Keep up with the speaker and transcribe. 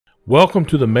Welcome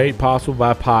to the Made Possible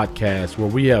by podcast, where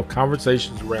we have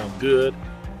conversations around good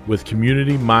with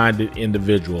community-minded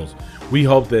individuals. We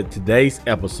hope that today's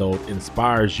episode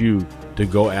inspires you to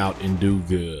go out and do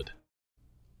good.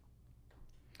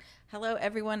 Hello,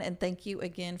 everyone, and thank you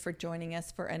again for joining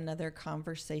us for another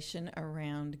conversation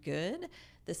around good.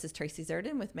 This is Tracy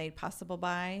Zerden with Made Possible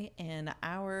by, and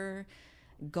our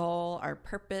goal, our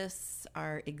purpose,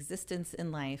 our existence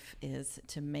in life is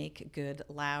to make good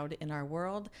loud in our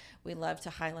world. We love to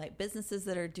highlight businesses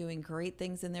that are doing great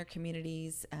things in their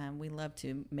communities. We love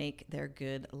to make their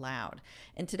good loud.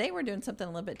 And today we're doing something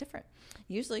a little bit different.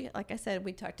 Usually, like I said,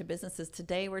 we talk to businesses.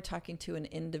 Today we're talking to an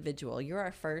individual. You're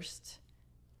our first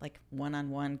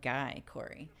one-on-one guy,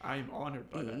 Corey. I'm honored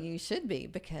by that. You should be,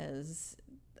 because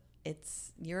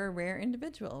you're a rare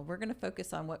individual. We're going to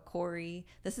focus on what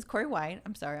this is Corey White.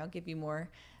 I'm sorry, I'll give you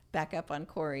more backup on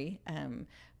Corey.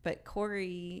 But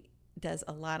Corey does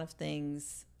a lot of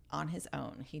things on his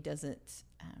own. He doesn't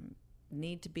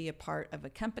need to be a part of a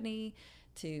company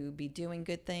to be doing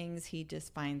good things. He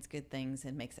just finds good things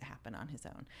and makes it happen on his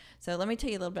own. So let me tell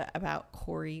you a little bit about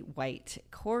Corey White.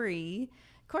 Corey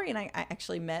and I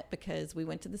actually met because we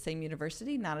went to the same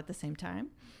university, not at the same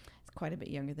time. He's quite a bit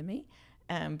younger than me.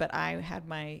 But I had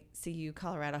my CU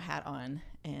Colorado hat on,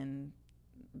 and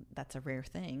that's a rare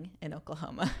thing in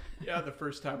Oklahoma. Yeah, the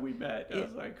first time we met, I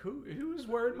was like, who's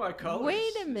wearing my colors?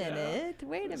 Wait a minute.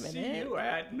 CU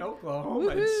hat in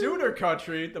Oklahoma, in Sooner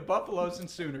Country, the Buffaloes in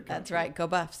Sooner Country. That's right, go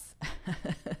Buffs.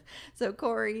 So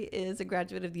Corey is a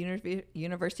graduate of the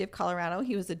University of Colorado.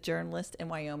 He was a journalist in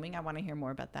Wyoming. I want to hear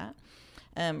more about that.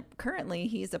 Currently,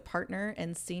 he's a partner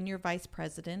and senior vice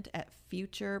president at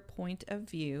Future Point of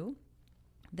View.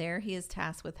 There, he is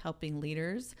tasked with helping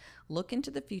leaders look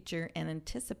into the future and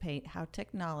anticipate how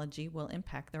technology will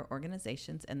impact their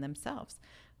organizations and themselves,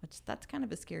 which that's kind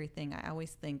of a scary thing. I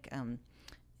always think,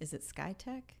 is it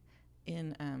Skytech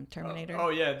in Terminator?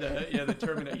 The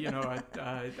Terminator.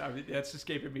 That's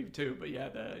escaping me too. But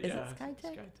is it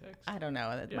Skytech? I don't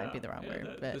know. That might be the wrong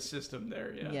word. But the system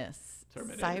there. Yeah. Yes.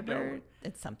 Terminator. Cyber.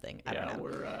 It's something. I don't know.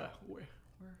 We're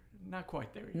not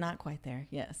quite there yet. Not quite there,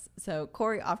 yes. So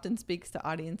Corey often speaks to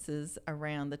audiences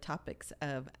around the topics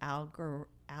of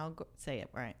say it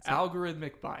right.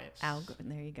 Algorithmic bias.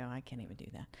 There you go. I can't even do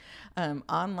that.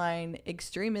 Online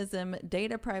extremism,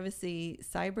 data privacy,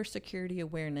 cybersecurity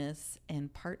awareness, and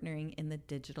partnering in the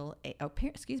digital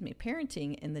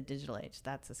parenting in the digital age.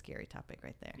 That's a scary topic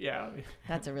right there. Yeah.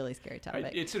 That's a really scary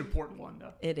topic. It's an important one,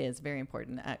 though. It is very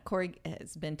important. Corey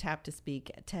has been tapped to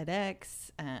speak at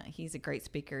TEDx. He's a great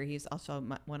speaker. He's also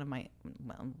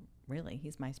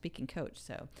he's my speaking coach.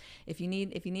 So if you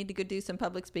need to go do some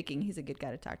public speaking, he's a good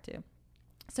guy to talk to.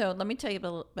 So let me tell you a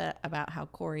little bit about how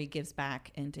Corey gives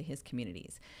back into his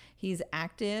communities. He's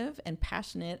active and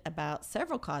passionate about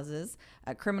several causes: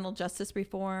 criminal justice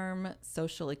reform,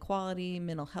 social equality,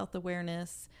 mental health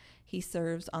awareness. He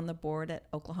serves on the board at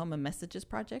Oklahoma Messages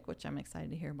Project, which I'm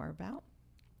excited to hear more about.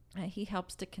 He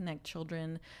helps to connect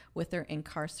children with their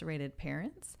incarcerated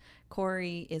parents.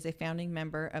 Corey is a founding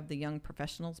member of the Young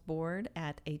Professionals Board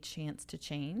at A Chance to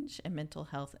Change, a mental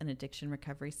health and addiction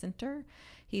recovery center.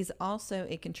 He's also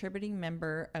a contributing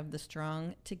member of the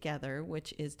Strong Together,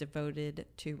 which is devoted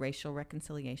to racial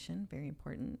reconciliation, very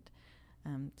important,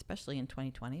 especially in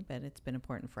 2020, but it's been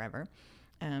important forever.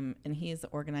 And he is the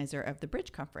organizer of the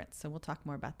Bridge Conference. So we'll talk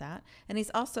more about that. And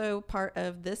he's also part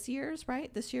of this year's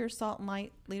Salt and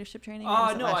Light Leadership Training?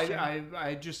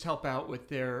 I just help out with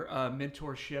their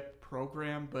mentorship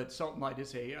program. But Salt and Light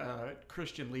is a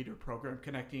Christian leader program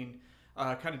connecting,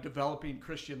 kind of developing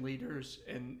Christian leaders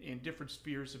in different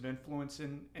spheres of influence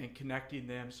and connecting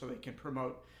them so they can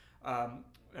promote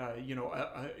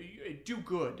do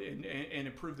good and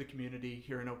improve the community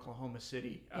here in Oklahoma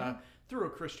City through a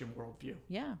Christian worldview.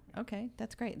 Yeah. Okay.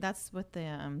 That's great. That's with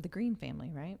the Green family,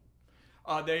 right?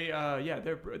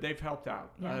 They've helped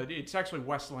out. Yeah. It's actually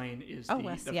Wes Lane is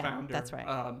the founder. That's right.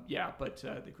 But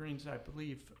the Greens, I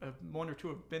believe, one or two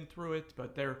have been through it,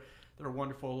 but they're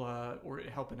wonderful. Or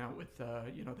helping out with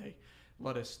they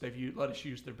let us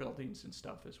use their buildings and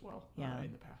stuff as well.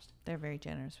 In the past. They're very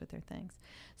generous with their things.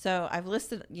 So I've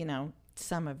listed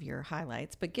some of your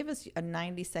highlights, but give us a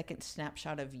 90-second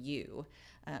snapshot of you.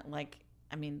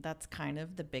 That's kind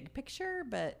of the big picture,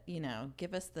 but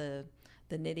give us the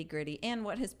nitty gritty and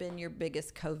what has been your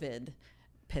biggest COVID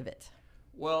pivot.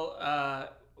 Well,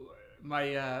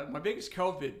 my biggest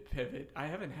COVID pivot, I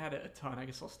haven't had a ton. I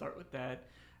guess I'll start with that.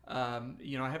 I've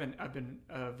been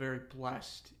very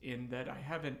blessed in that I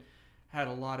haven't had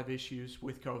a lot of issues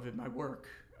with COVID. My work,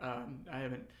 I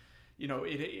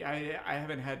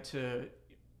haven't had to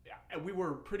we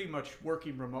were pretty much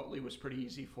working remotely was pretty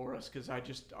easy for us because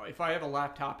if I have a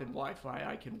laptop and Wi-Fi,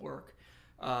 I can work.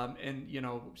 And,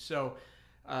 so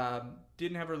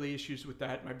didn't have really issues with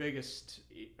that. My biggest,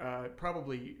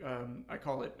 probably, I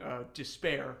call it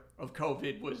despair of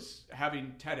COVID was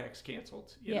having TEDx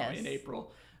canceled, in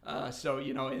April. So,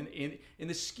 in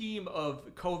the scheme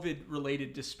of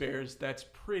COVID-related despairs, that's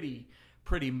pretty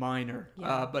minor.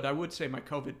 Yeah. But I would say my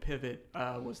COVID pivot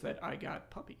was that I got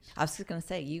puppies. I was just going to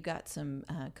say, you got some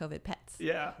COVID pets.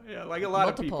 Yeah, like a lot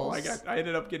of people. Multiples. I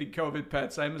ended up getting COVID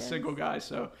pets. I'm a single guy,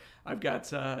 so I've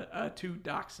got 2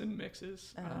 dachshund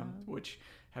mixes, which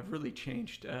have really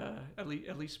changed,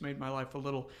 at least made my life a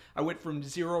little. I went from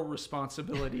zero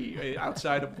responsibility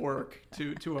outside of work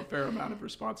to a fair amount of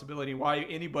responsibility. Why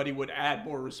anybody would add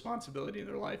more responsibility in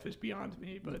their life is beyond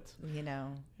me. But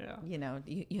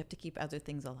you have to keep other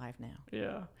things alive now.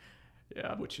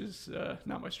 Yeah, which is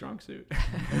not my strong suit.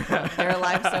 They're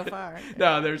alive so far.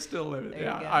 No, they're still living. There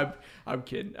Yeah, I'm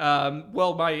kidding.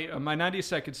 Well, my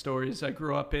 90-second story is I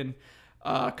grew up in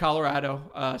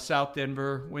Colorado, South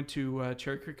Denver, went to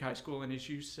Cherry Creek High School, and as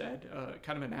you said,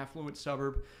 kind of an affluent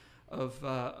suburb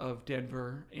of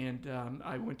Denver. And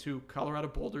I went to Colorado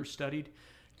Boulder, studied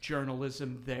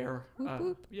journalism there.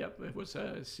 Yep, it was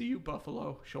CU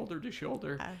Buffalo, shoulder to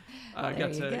shoulder.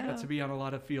 Got to be on a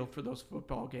lot of field for those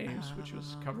football games, which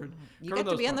was covered. You got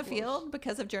to be on the field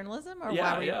because of journalism, or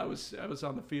I was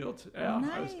on the field. Yeah,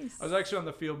 nice. I was actually on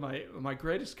the field. My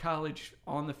greatest college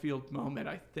on the field moment,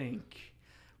 I think,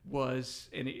 was,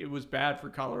 and it was bad for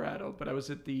Colorado, but I was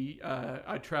at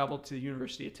I traveled to the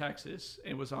University of Texas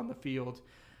and was on the field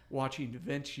watching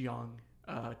Vince Young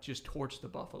just torch the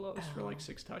Buffaloes for like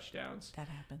 6 touchdowns. That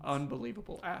happens.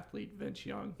 Unbelievable athlete, Vince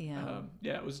Young. Yeah.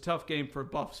 It was a tough game for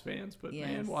Buffs fans, but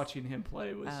man, watching him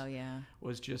play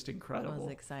was just incredible. It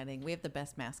was exciting. We have the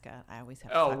best mascot. I always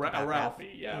have to talk about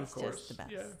Ralphie. Yeah, He's of course. Just the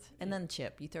best. Yeah. And then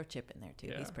Chip. You throw Chip in there too.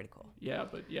 Yeah. He's pretty cool. Yeah,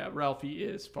 but Ralphie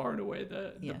is far and away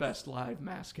the best live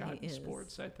mascot in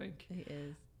sports, I think. He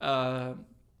is.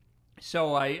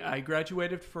 So I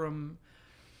graduated from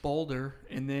Boulder,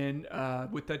 and then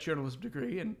with that journalism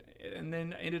degree, and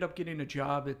then ended up getting a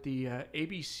job at the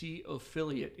ABC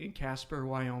affiliate in Casper,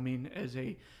 Wyoming, as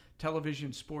a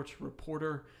television sports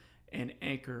reporter and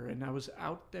anchor. And I was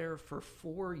out there for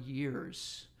 4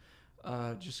 years,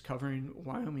 just covering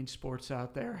Wyoming sports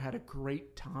out there. Had a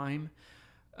great time,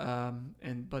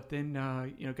 but then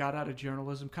got out of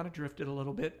journalism, kind of drifted a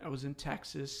little bit. I was in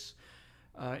Texas.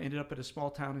 Ended up at a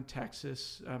small town in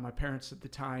Texas. My parents at the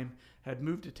time had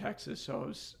moved to Texas, so I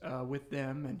was with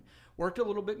them and worked a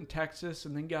little bit in Texas,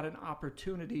 and then got an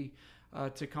opportunity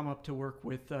to come up to work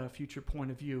with Future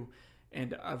Point of View.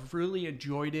 And I've really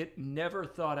enjoyed it. Never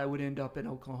thought I would end up in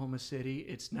Oklahoma City.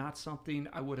 It's not something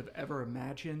I would have ever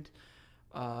imagined,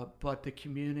 but the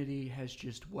community has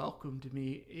just welcomed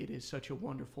me. It is such a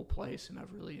wonderful place, and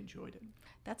I've really enjoyed it.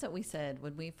 That's what we said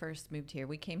when we first moved here.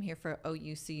 We came here for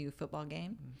OUCU football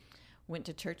game, went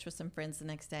to church with some friends the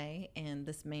next day, and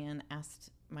this man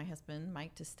asked my husband,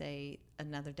 Mike, to stay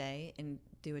another day and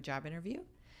do a job interview.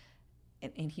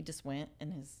 And he just went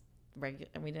in his regular,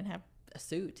 and we didn't have a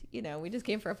suit, we just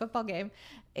came for a football game,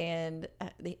 and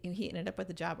he ended up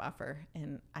with a job offer,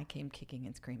 and I came kicking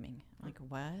and screaming. I'm like,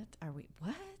 what?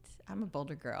 I'm a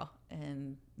Boulder girl,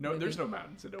 and there's no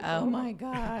mountains in Oklahoma. Oh my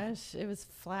gosh, it was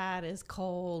flat, it was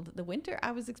cold. The winter,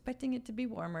 I was expecting it to be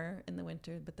warmer in the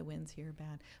winter, but the winds here are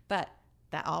bad. But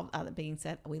that being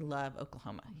said, we love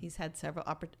Oklahoma. He's had several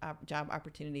job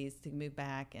opportunities to move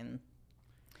back, and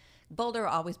Boulder will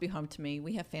always be home to me.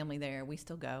 We have family there. We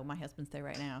still go. My husband's there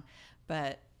right now.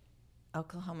 But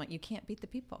Oklahoma, you can't beat the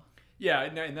people. Yeah,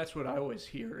 and that's what I always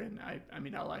hear. And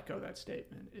I'll echo that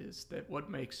statement, is that what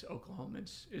makes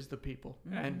Oklahomans is the people.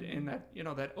 Mm-hmm. And that,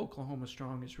 that Oklahoma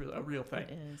strong is a real thing.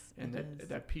 It is. And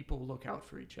that people look out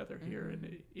for each other here.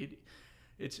 And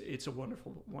it's a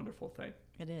wonderful, wonderful thing.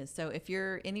 It is. So if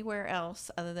you're anywhere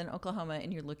else other than Oklahoma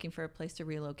and you're looking for a place to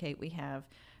relocate, we have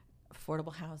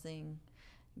affordable housing.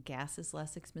 Gas is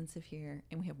less expensive here,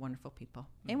 and we have wonderful people.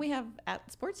 And we have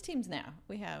sports teams now.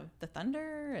 We have the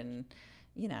Thunder, and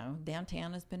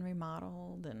downtown has been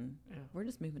remodeled, and we're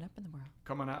just moving up in the world.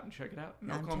 Come on out and check it out.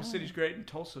 And Oklahoma City's great, and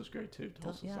Tulsa's great too.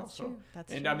 Tulsa's also.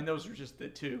 That's true. Those are just the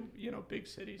two, big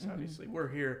cities. Obviously, we're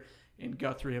here in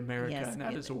Guthrie, America, and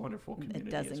that is a wonderful community.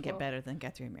 It doesn't get better than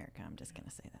Guthrie, America. I'm just going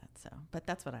to say that. But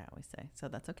that's what I always say. So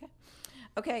that's okay.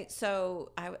 Okay,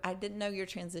 so I didn't know your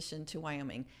transition to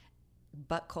Wyoming.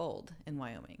 But cold in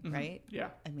Wyoming, right?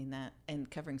 Yeah. That,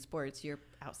 and covering sports, you're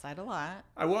outside a lot.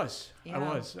 I was.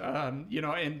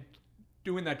 And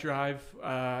doing that drive,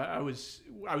 I was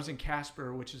in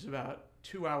Casper, which is about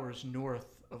 2 hours north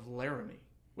of Laramie.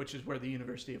 which is where the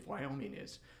University of Wyoming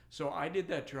is. So I did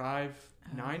that drive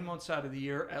 9 months out of the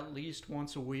year, at least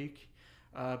once a week,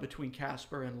 between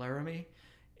Casper and Laramie.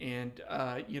 And,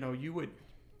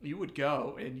 you would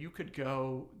go, and you could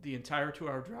go the entire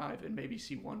 2-hour drive and maybe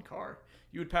see one car.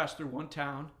 You would pass through one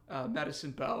town,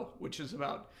 Medicine Bow, which is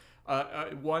about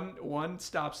one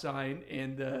stop sign,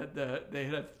 and they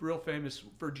had a real famous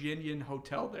Virginian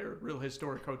hotel there, real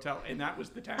historic hotel, and that was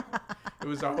the town. It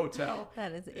was a hotel.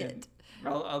 That is it.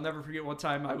 I'll never forget one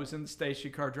time I was in the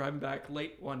station car driving back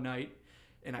late one night,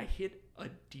 and I hit a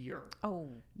deer. Oh.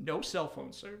 No cell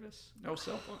phone service. No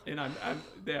cell phone. And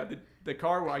the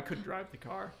car, I couldn't drive the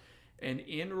car. And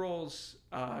in rolls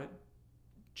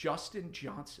Justin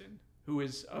Johnson, who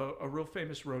is a real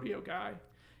famous rodeo guy.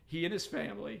 He and his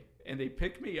family, and they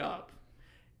pick me up.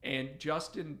 And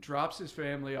Justin drops his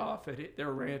family off at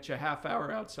their ranch a half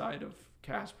hour outside of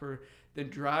Casper, then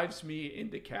drives me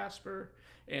into Casper.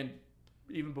 And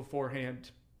even beforehand,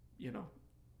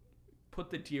 put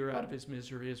the deer out of his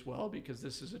misery as well, because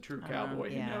this is a true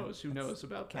cowboy who knows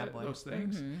about those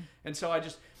things. Mm-hmm. And so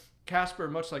Casper,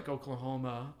 much like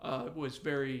Oklahoma, was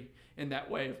very in that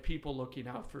way of people looking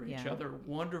out for each other.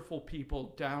 Wonderful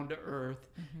people, down to earth.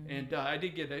 Mm-hmm. And I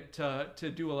did get to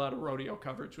do a lot of rodeo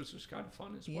coverage, which was kind of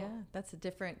fun as well. Yeah, that's a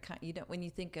different kind. When you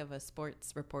think of a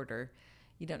sports reporter,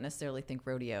 you don't necessarily think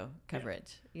rodeo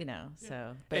coverage,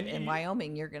 So, but in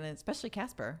Wyoming, you're gonna, especially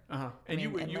Casper. And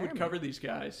you would cover these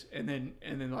guys, and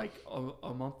then like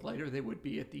a month later, they would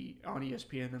be on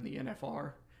ESPN and the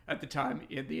NFR. At the time,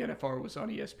 the NFR was on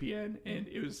ESPN, and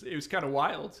it was kind of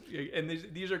wild. And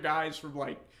these are guys from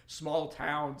like small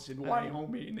towns in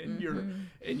Wyoming,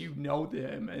 and you know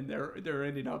them, and they're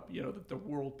ending up the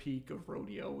world peak of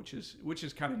rodeo, which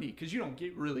is kind of neat, because you don't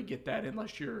really get that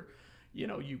unless you're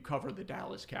you cover the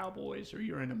Dallas Cowboys or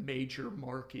you're in a major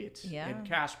market. Yeah. And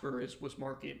Casper was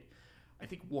market, I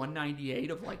think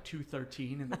 198 of like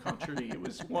 213 in the country. It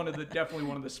was definitely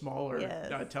one of the smaller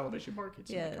television markets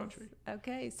in the country.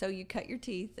 Okay, so you cut your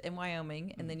teeth in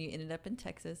Wyoming, and then you ended up in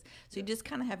Texas. So you just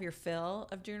kind of have your fill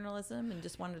of journalism and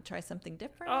just wanted to try something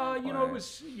different.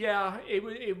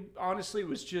 It honestly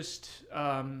was just.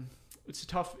 It's a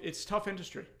tough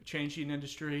industry, changing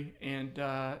industry, and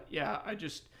I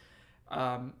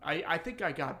think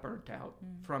I got burnt out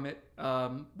from it,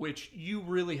 which you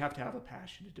really have to have a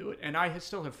passion to do it. And I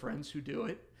still have friends who do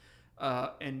it,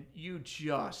 and you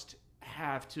just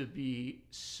have to be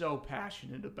so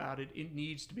passionate about it. It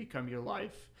needs to become your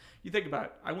life. You think about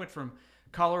it. I went from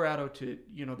Colorado to,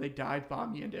 they dive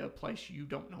bomb you into a place you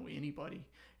don't know anybody,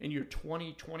 and you're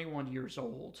 20, 21 years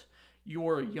old.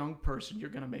 You're a young person. You're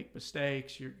going to make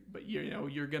mistakes. You're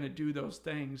going to do those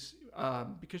things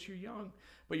because you're young.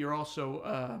 But you're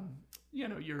also,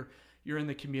 you're in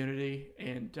the community,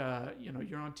 and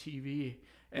you're on TV,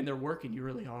 and they're working you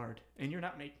really hard, and you're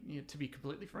not making. To be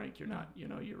completely frank, you're not.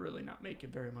 You're really not making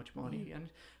very much money, and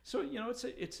so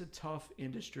it's a tough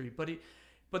industry.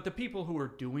 But the people who are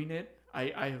doing it,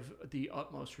 I have the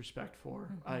utmost respect for.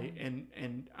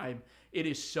 Mm-hmm. It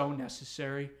is so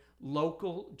necessary.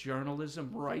 Local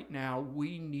journalism right now,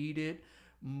 we need it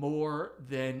more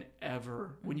than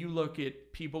ever. When you look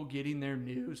at people getting their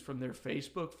news from their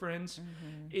Facebook friends,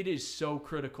 it is so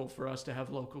critical for us to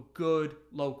have good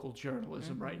local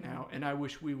journalism right now. And I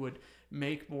wish we would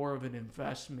make more of an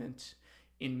investment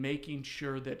in making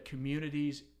sure that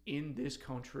communities in this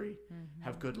country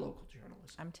have good local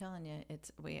journalism. I'm telling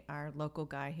you, our local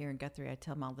guy here in Guthrie, I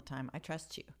tell him all the time, I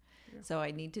trust you. Yeah. So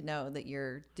I need to know that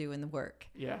you're doing the work.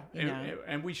 Yeah,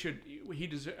 and we should. He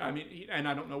deserves. I mean, and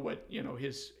I don't know what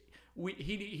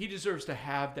he deserves to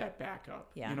have that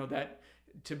backup. Yeah. That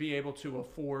to be able to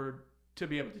afford to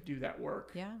be able to do that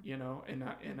work. Yeah. And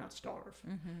not starve.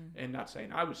 And not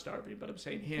saying I was starving, but I'm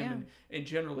saying him. Yeah. And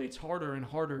generally, it's harder and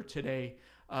harder today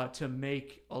to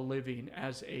make a living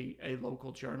as a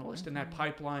local journalist. And that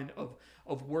pipeline of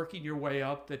working your way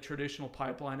up the traditional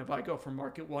pipeline. If I go from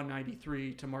market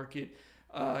 193 to market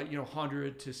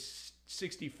 100 to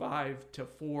 65 to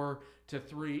 4 to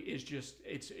 3 is just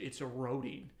it's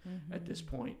eroding at this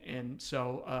point. And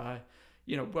so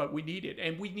but we need it,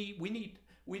 and we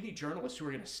need journalists who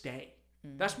are going to stay.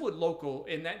 That's what local,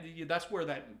 and that's where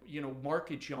that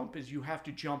market jump is. You have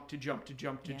to jump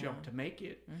to make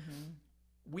it.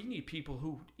 We need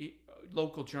people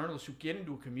local journalists who get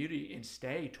into a community and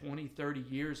stay 20, 30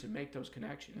 years and make those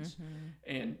connections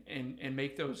and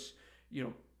make those,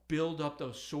 build up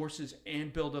those sources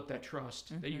and build up that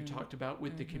trust that you talked about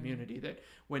with the community, that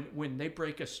when they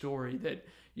break a story that,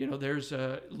 there's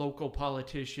a local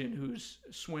politician who's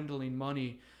swindling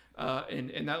money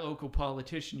and that local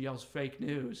politician yells fake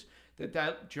news,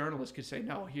 that journalist could say,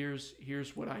 no, here's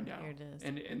what I know, Here it is.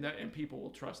 and people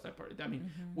will trust that part. I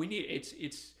mean, we need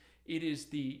it is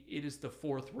the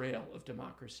fourth rail of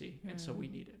democracy, and so we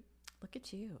need it. Look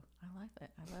at you. I like it.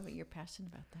 I love it. You're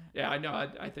passionate about that. Yeah, I know.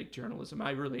 I think journalism,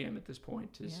 I really am at this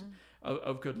point, is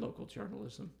of good local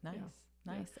journalism. Nice. Yeah.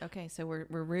 Nice. Okay, so we're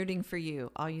rooting for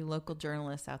you, all you local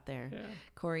journalists out there. Yeah.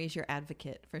 Corey's your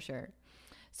advocate for sure.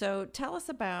 So tell us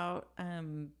about,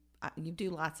 you do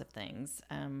lots of things.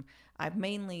 I've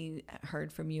mainly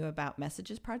heard from you about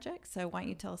Messages Project. So why don't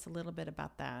you tell us a little bit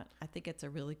about that? I think it's a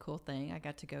really cool thing. I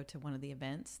got to go to one of the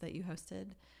events that you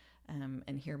hosted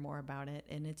and hear more about it.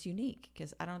 And it's unique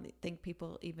because I don't think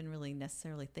people even really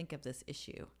necessarily think of this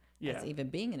issue as even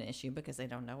being an issue because they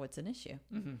don't know it's an issue.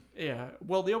 Mm-hmm. Yeah.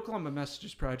 Well, the Oklahoma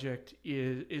Messages Project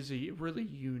is a really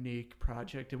unique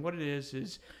project. And what it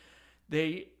is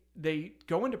they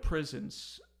go into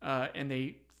prisons and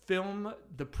they film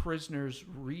the prisoners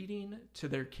reading to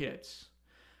their kids.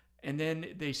 And then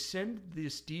they send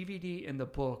this DVD and the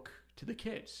book to the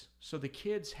kids. So the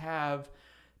kids have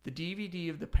the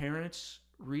DVD of the parents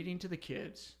reading to the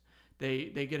kids.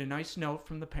 They get a nice note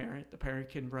from the parent. The parent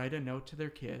can write a note to their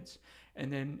kids,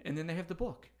 and then they have the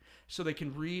book, so they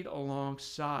can read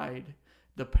alongside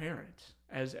the parent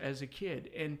as a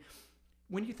kid. And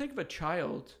when you think of a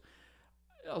child,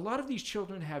 a lot of these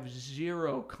children have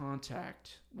zero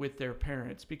contact with their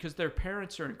parents because their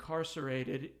parents are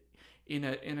incarcerated in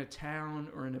a town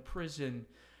or in a prison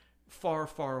far,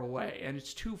 far away, and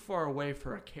it's too far away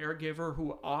for a caregiver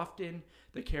who often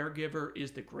the caregiver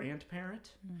is the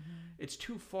grandparent. It's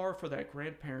too far for that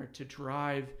grandparent to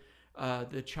drive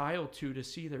the child to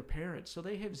see their parents, so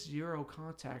they have zero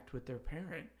contact with their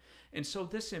parent. And so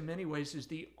this in many ways is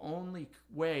the only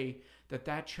way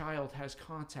that child has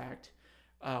contact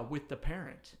with the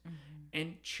parent.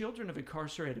 And children of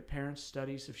incarcerated parents,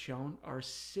 studies have shown, are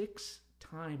 6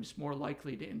 times more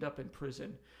likely to end up in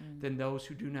prison than those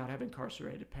who do not have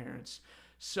incarcerated parents.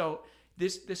 So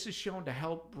this is shown to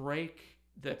help break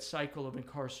that cycle of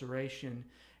incarceration,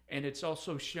 and it's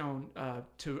also shown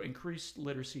to increase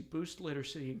literacy, boost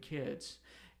literacy in kids,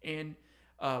 and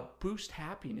boost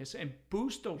happiness and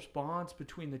boost those bonds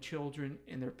between the children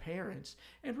and their parents,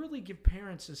 and really give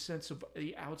parents a sense of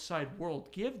the outside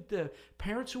world. Give the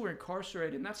parents who are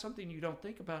incarcerated, and that's something you don't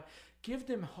think about, give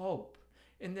them hope.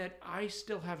 And that I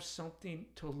still have something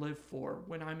to live for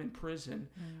when I'm in prison.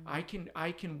 I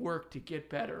can work to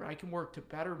get better. I can work to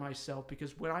better myself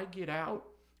because when I get out,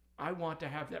 I want to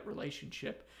have that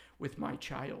relationship with my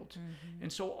child.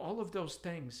 And so all of those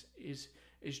things is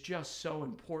just so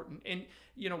important. And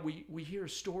we hear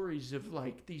stories of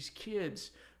like these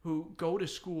kids who go to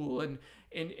school and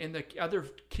the other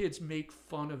kids make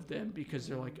fun of them because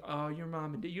they're like, oh, your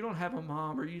mom and dad, you don't have a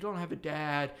mom or you don't have a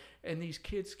dad. And these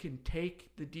kids can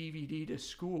take the DVD to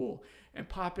school and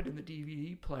pop it in the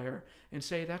DVD player and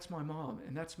say, that's my mom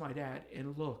and that's my dad.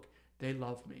 And look, they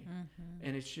love me.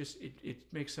 And it's just, it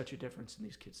makes such a difference in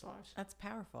these kids' lives. That's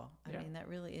powerful. I mean, that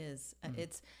really is.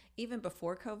 It's even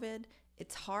before COVID,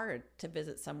 it's hard to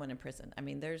visit someone in prison. I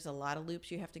mean, there's a lot of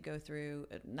loops you have to go through,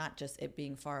 not just it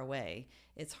being far away.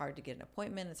 It's hard to get an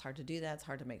appointment. It's hard to do that. It's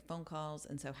hard to make phone calls.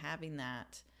 And so having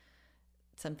that,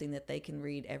 something that they can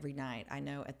read every night. I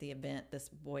know at the event, this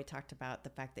boy talked about the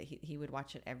fact that he would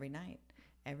watch it every night.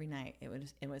 Every night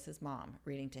it was his mom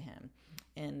reading to him,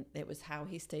 and it was how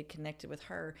he stayed connected with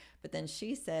her. But then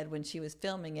she said when she was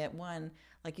filming it, one,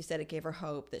 like you said, it gave her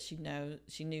hope that she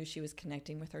knew she was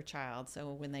connecting with her child.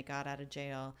 So when they got out of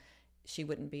jail, she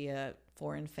wouldn't be a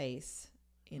foreign face,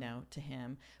 to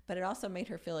him. But it also made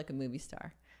her feel like a movie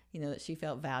star, that she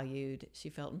felt valued, she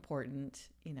felt important.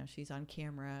 She's on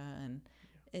camera, and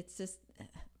it's just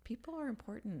people are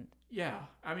important. Yeah,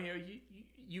 I mean,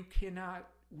 you cannot.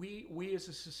 We as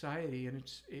a society, and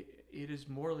it is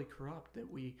morally corrupt that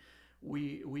we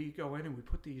go in and we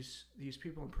put these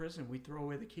people in prison. We throw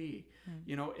away the key,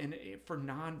 and for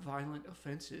nonviolent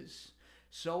offenses.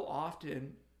 So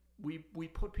often we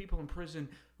put people in prison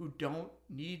who don't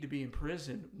need to be in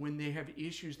prison when they have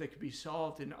issues that could be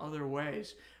solved in other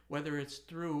ways, whether it's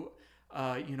through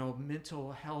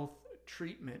mental health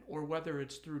treatment or whether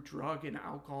it's through drug and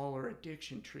alcohol or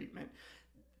addiction treatment.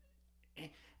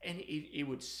 And it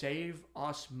would save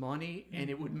us money,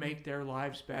 and it would make their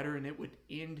lives better, and it would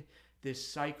end this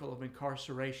cycle of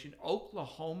incarceration.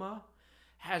 Oklahoma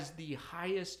has the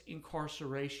highest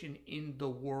incarceration in the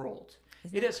world.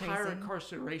 It has higher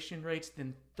incarceration rates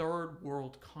than third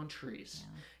world countries.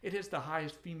 Yeah. It has the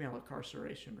highest female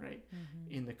incarceration rate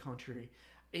in the country.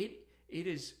 It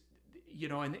is,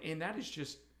 and that is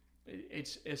just,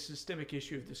 it's a systemic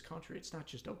issue of this country. It's not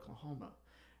just Oklahoma.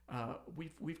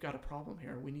 we've got a problem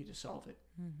here. We need to solve it.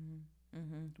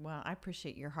 Well, I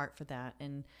appreciate your heart for that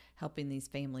and helping these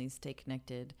families stay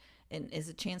connected. And is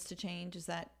A Chance to Change, is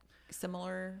that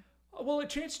similar? Well, A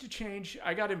Chance to Change,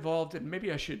 I got involved, and maybe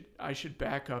I should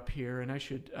back up here, and I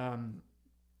should,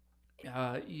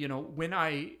 when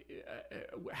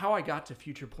how I got to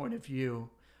Future Point of View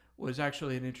was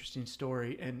actually an interesting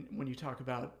story. And when you talk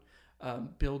about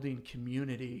building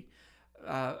community,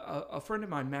 a friend of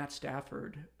mine, Matt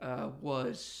Stafford,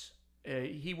 was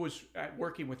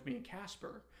working with me in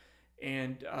Casper,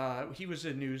 and he was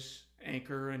a news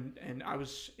anchor, and I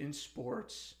was in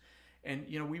sports, and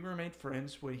we remained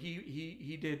friends. When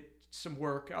he did some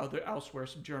work elsewhere,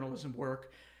 some journalism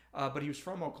work, but he was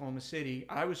from Oklahoma City.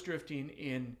 I was drifting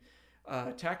in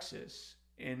Texas,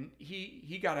 and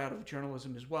he got out of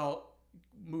journalism as well,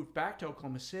 moved back to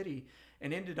Oklahoma City,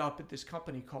 and ended up at this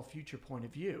company called Future Point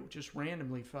of View. Just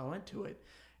randomly fell into it,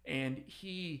 and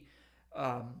he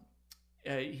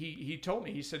told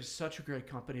me, he said, it's such a great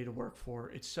company to work for.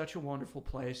 It's such a wonderful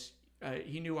place.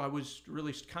 He knew I was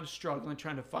really kind of struggling,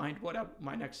 trying to find what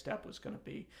my next step was going to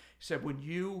be. He said, when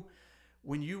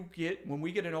we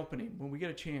get an opening, when we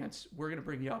get a chance, we're going to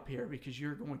bring you up here because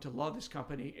you're going to love this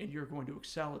company and you're going to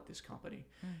excel at this company.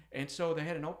 And so they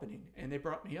had an opening and they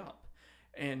brought me up.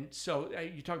 And so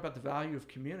you talk about the value of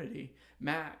community.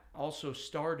 Matt also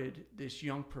started this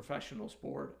Young Professionals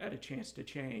Board at A Chance to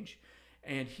Change,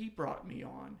 and he brought me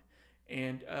on.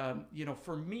 And,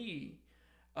 for me,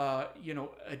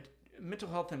 mental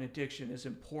health and addiction is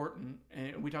important.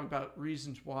 And we talk about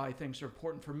reasons why things are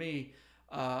important for me.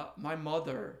 My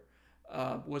mother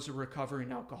was a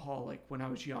recovering alcoholic. When I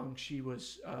was young, she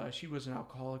was an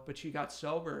alcoholic, but she got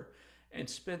sober and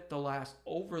spent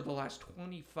over the last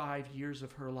 25 years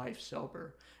of her life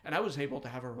sober. And I was able to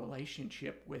have a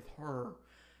relationship with her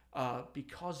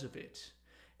because of it.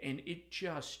 And it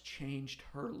just changed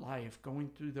her life, going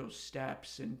through those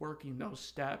steps and working those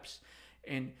steps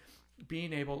and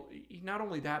being able, not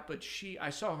only that, but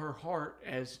I saw her heart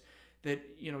as that,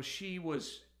 she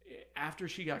was, after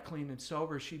she got clean and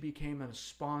sober, she became a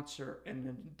sponsor and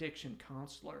an addiction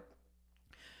counselor.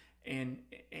 And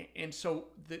so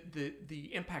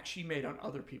the impact she made on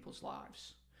other people's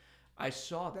lives, I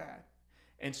saw that.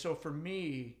 And so for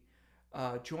me,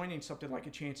 joining something like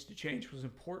A Chance to Change was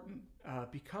important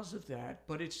because of that.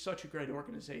 But it's such a great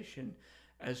organization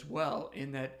as well,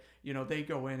 in that they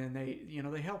go in and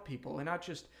they help people, and not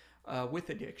just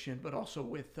with addiction, but also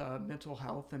with mental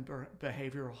health and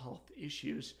behavioral health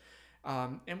issues,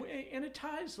 and it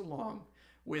ties along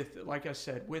with, like I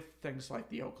said, with things like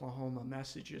the Oklahoma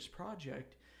Messages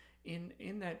Project,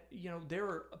 in that there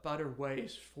are better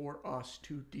ways for us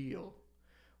to deal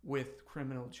with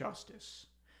criminal justice.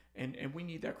 And we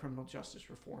need that criminal justice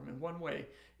reform. And one way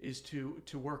is to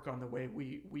work on the way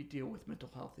we deal with mental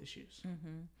health issues.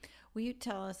 Will you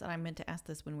tell us, and I meant to ask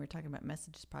this when we were talking about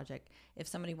Messages Project, if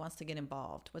somebody wants to get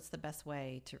involved, what's the best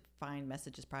way to find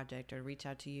Messages Project or reach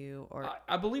out to you? Or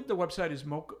I believe the website is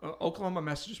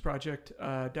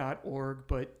OklahomaMessagesProject.org.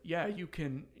 But yeah, you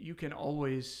can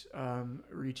always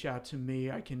reach out to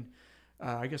me. I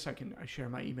share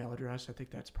my email address. I think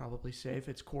that's probably safe.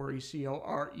 It's Corey,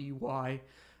 Corey,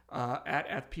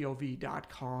 at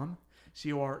FPOV.com,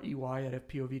 Corey at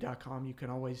FPOV.com. You can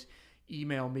always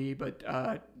email me, but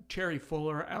Cherry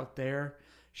Fuller out there,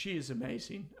 she is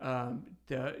amazing.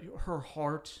 Her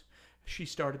heart, she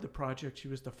started the project. She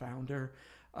was the founder,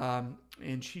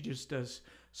 and she just does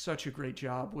such a great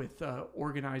job with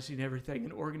organizing everything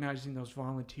and organizing those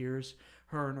volunteers.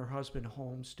 Her and her husband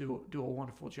Holmes do a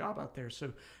wonderful job out there.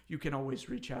 So you can always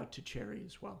reach out to Cherry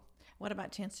as well. What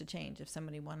about Chance to Change if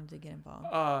somebody wanted to get involved?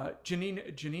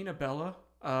 Janina Bella,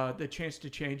 the Chance to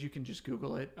Change, you can just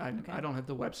Google it. I don't have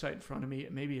the website in front of me.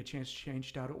 Maybe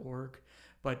achancetochange.org,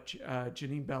 but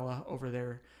Janine Bella over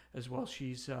there as well.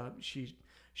 She's the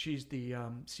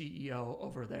CEO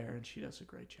over there, and she does a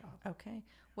great job. Okay.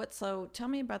 So tell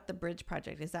me about the Bridge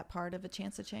Project. Is that part of A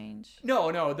Chance to Change?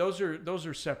 No, those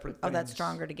are separate things. Oh, that's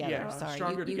Stronger Together. Yeah, sorry.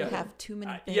 Stronger Together. You have too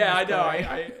many things. Yeah, I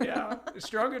know.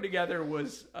 Stronger Together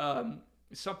was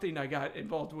something I got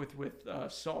involved with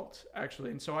SALT,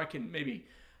 actually. And so I can maybe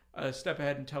step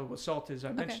ahead and tell what SALT is.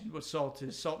 I mentioned what SALT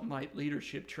is, Salt and Light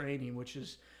Leadership Training, which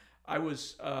is,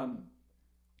 and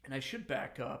I should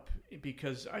back up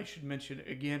because I should mention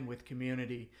again with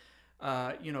community.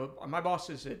 My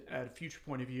bosses at Future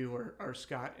Point of View are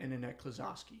Scott and Annette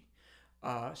Klazowski.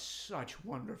 Such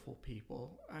wonderful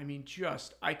people. I mean,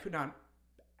 I could not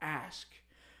ask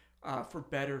for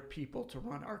better people to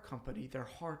run our company. Their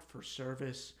heart for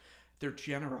service, their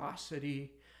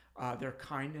generosity, their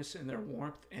kindness and their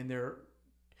warmth, and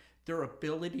their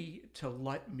ability to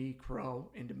let me grow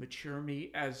and to mature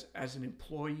me as an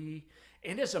employee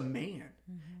and as a man,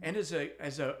 and as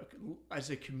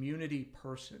a community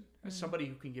person, as somebody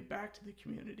who can give back to the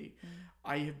community.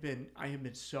 I have been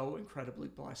so incredibly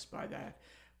blessed by that.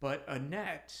 But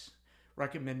Annette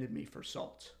recommended me for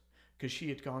SALT because she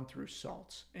had gone through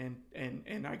SALT,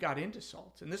 and I got into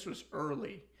SALT, and this was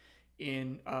early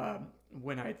in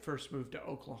when I had first moved to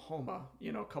Oklahoma,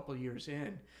 a couple of years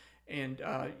in. And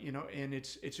and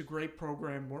it's a great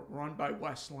program run by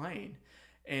Wes Lane,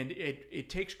 and it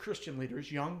takes Christian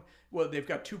leaders, young. Well, they've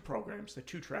got two programs, the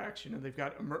two tracks. They've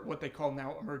got what they call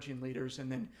now emerging leaders,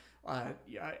 and then I'm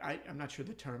not sure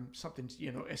the term, something,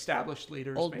 established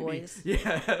leaders, old maybe. Boys.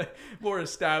 Yeah, more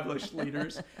established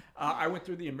leaders. I went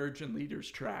through the emerging leaders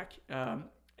track.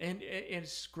 And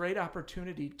it's a great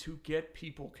opportunity to get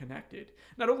people connected,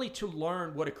 not only to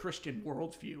learn what a Christian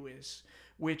worldview is,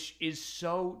 which is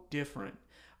so different.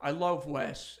 I love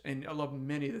Wes, and I love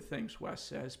many of the things Wes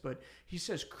says, but he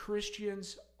says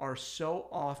Christians are so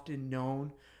often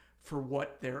known for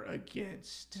what they're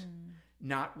against,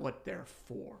 not what they're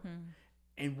for.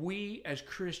 And we as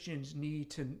Christians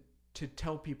need to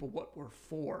tell people what we're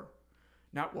for,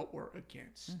 not what we're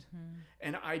against.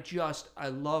 And I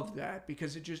love that,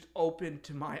 because it just opened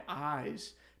to my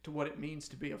eyes to what it means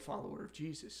to be a follower of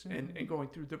Jesus. And going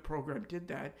through the program did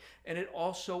that. And it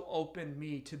also opened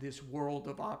me to this world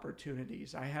of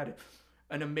opportunities. I had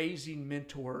an amazing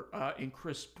mentor in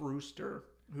Chris Brewster,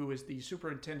 who is the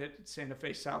superintendent at Santa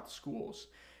Fe South Schools,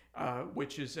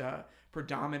 which is a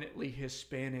predominantly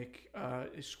Hispanic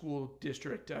school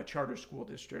district, charter school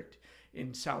district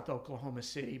in South Oklahoma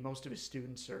City. Most of his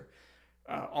students are,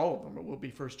 all of them will be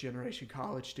first-generation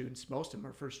college students. Most of them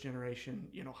are first-generation,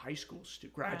 high school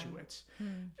graduates.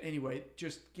 Anyway,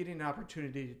 just getting an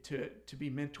opportunity to be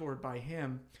mentored by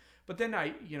him. But then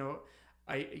you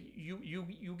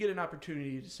get an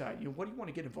opportunity to decide, what do you want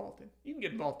to get involved in? You can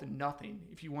get involved in nothing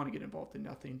if you want to get involved in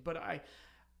nothing. But I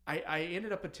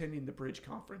ended up attending the Bridge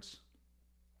Conference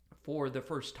for the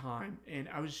first time, and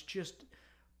I was just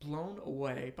blown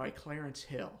away by Clarence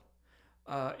Hill.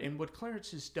 And what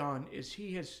Clarence has done is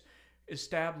he has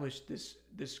established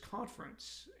this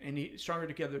conference, and Stronger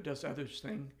Together does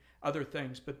other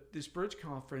things. But this Bridge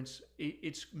Conference,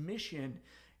 its mission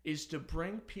is to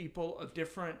bring people of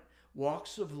different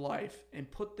walks of life and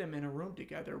put them in a room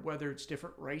together, whether it's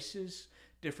different races,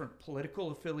 different political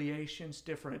affiliations,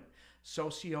 different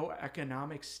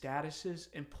socioeconomic statuses,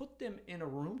 and put them in a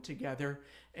room together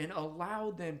and allow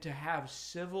them to have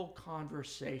civil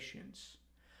conversations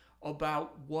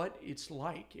about what it's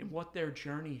like and what their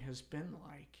journey has been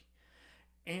like.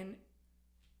 And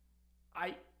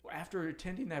after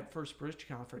attending that first Bridge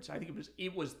Conference, I think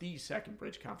it was the second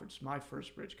Bridge Conference, my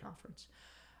first Bridge Conference,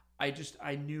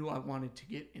 I knew I wanted to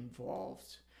get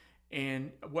involved.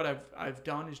 And what I've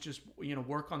done is just,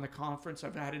 work on the conference.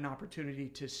 I've had an opportunity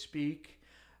to speak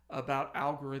about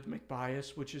algorithmic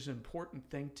bias, which is an important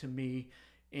thing to me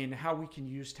in how we can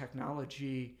use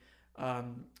technology.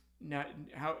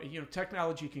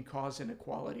 Technology can cause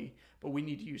inequality, but we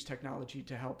need to use technology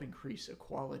to help increase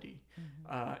equality.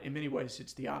 In many ways,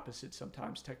 it's the opposite.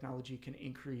 Sometimes technology can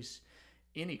increase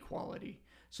inequality.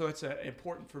 So that's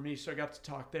important for me. So I got to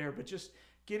talk there, but just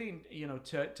getting,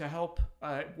 to help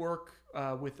work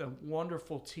with a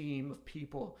wonderful team of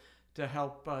people to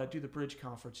help do the Bridge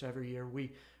Conference every year.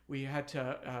 We had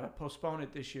to postpone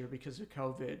it this year because of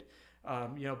COVID.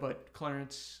 But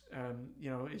Clarence,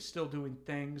 is still doing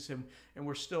things, and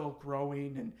we're still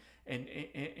growing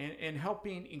and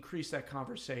helping increase that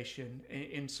conversation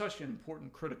in such an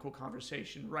important, critical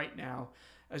conversation right now.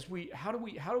 How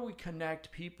do we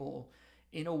connect people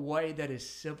in a way that is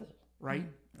civil, right?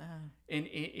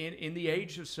 In the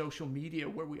age of social media,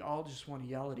 where we all just want to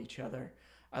yell at each other,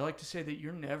 I like to say that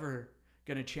you're never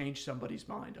going to change somebody's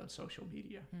mind on social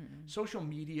media. Social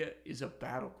media is a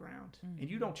battleground, and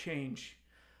you don't change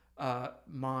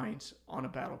minds on a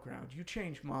battleground. You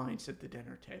change minds at the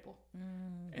dinner table,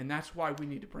 and that's why we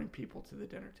need to bring people to the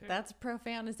dinner table. That's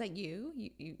profound. Is that you?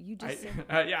 You just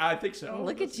yeah, I think so.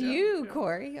 Look at you,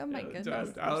 Corey. Oh my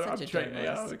goodness, I'm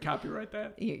trying to copyright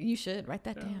that. You should write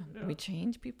that down. Yeah. We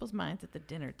change people's minds at the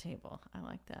dinner table. I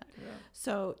like that. Yeah.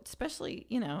 So especially,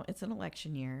 it's an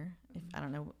election year. If I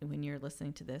don't know when you're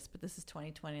listening to this, but this is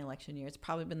 2020 election year. It's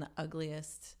probably been the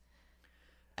ugliest.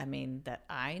 That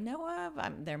I know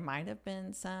of. There might have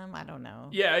been some. I don't know.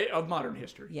 Yeah, of modern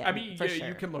history. Yeah, for sure.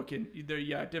 You can look in there.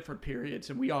 Yeah, different periods,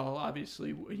 and we all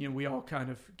obviously, we all kind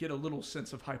of get a little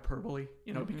sense of hyperbole,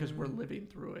 because we're living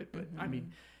through it. But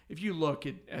if you look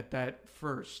at that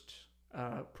first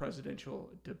presidential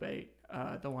debate,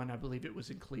 the one, I believe it was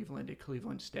in Cleveland, at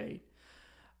Cleveland State.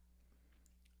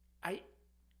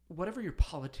 Whatever your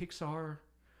politics are,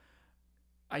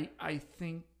 I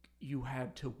think you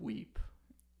had to weep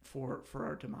for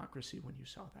our democracy when you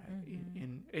saw that.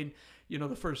 And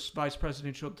the first vice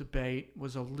presidential debate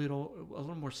was a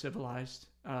little more civilized,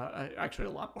 actually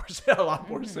a lot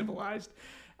more civilized.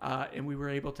 And we were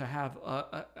able to have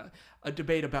a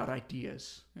debate about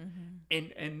ideas,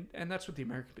 and that's what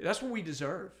that's what we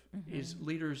deserve, is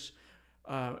leaders,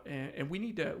 and we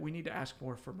need to ask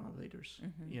more from our leaders,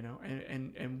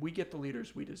 and we get the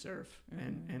leaders we deserve,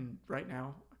 and right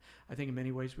now, I think in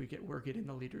many ways we're getting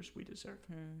the leaders we deserve.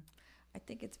 I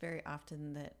think it's very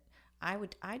often that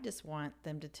I just want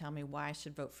them to tell me why I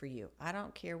should vote for you. I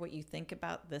don't care what you think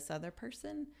about this other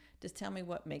person. Just tell me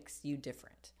what makes you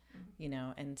different,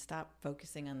 and stop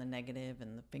focusing on the negative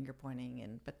and the finger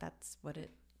pointing. But that's what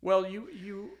it. Well,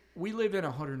 we live in a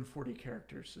 140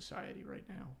 character society right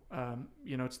now.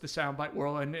 It's the soundbite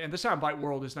world, and the soundbite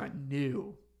world is not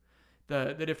new.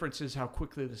 The difference is how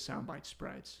quickly the soundbite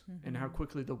spreads, and how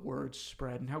quickly the words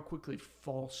spread, and how quickly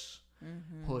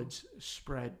falsehoods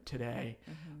spread today.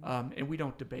 And we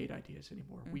don't debate ideas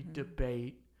anymore. We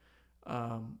debate,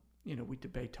 we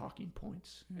debate talking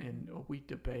points, and we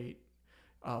debate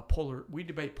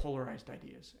polarized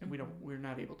ideas, and we're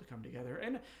not able to come together.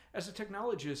 And as a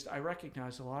technologist, I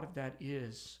recognize a lot of that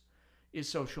is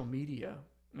social media,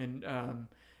 and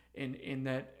in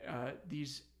that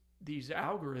these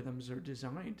algorithms are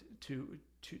designed to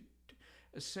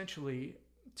essentially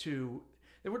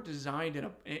they weren't designed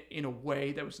in a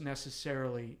way that was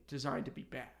necessarily designed to be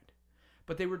bad,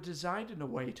 but they were designed in a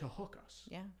way to hook us.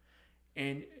 Yeah.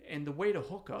 And the way to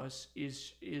hook us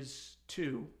is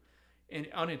to, and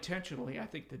unintentionally, I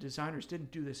think the designers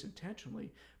didn't do this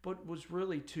intentionally, but was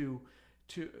really to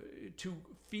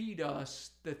feed us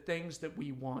the things that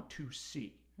we want to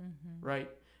see,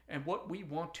 right? And what we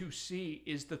want to see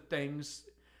is the things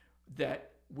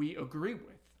that we agree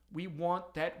with. We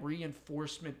want that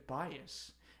reinforcement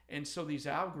bias. And so these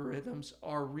algorithms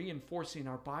are reinforcing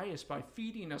our bias by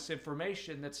feeding us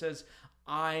information that says,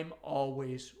 I'm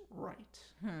always right.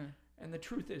 And the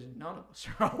truth is, none of us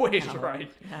are always right.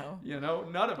 No.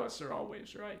 None of us are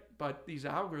always right. But these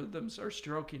algorithms are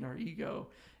stroking our ego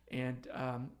and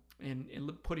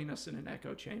putting us in an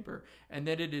echo chamber. And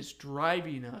then it is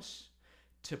driving us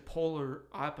to polar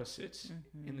opposites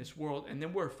in this world. And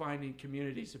then we're finding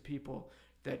communities of people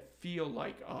that feel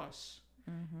like us.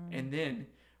 And then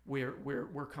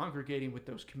we're congregating with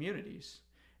those communities.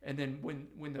 And then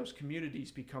when those communities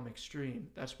become extreme,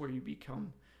 that's where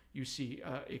you see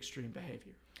extreme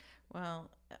behavior.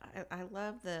 Well, I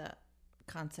love the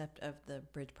concept of the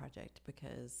Bridge Project,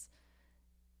 because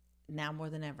now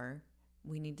more than ever,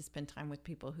 we need to spend time with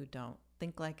people who don't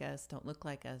think like us, don't look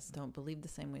like us, don't believe the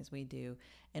same ways we do,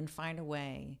 and find a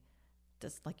way,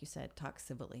 just like you said, talk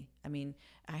civilly. I mean,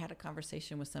 I had a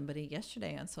conversation with somebody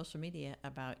yesterday on social media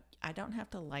about, I don't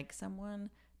have to like someone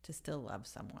to still love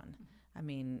someone. I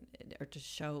mean, or to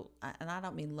show, and I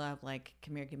don't mean love like,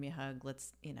 come here, give me a hug,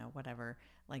 let's, whatever,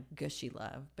 like gushy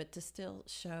love, but to still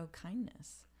show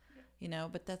kindness.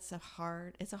 But it's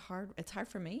hard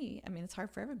for me. I mean, it's hard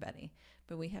for everybody,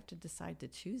 but we have to decide to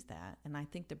choose that. And I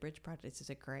think the Bridge Project is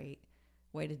a great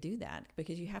way to do that,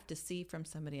 because you have to see from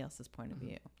somebody else's point of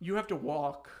view. You have to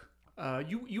walk.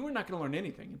 You are not going to learn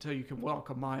anything until you can walk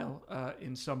a mile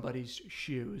in somebody's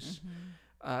shoes,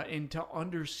 and to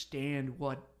understand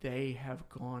what they have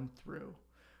gone through,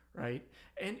 right?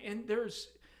 And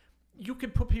you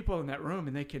can put people in that room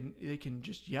and they can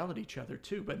just yell at each other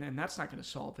too, but then that's not going to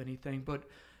solve anything. But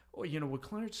what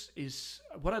Clarence is,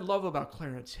 what I love about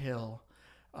Clarence Hill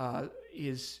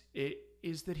is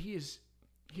that he is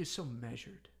so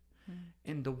measured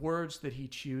in the words that he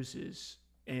chooses,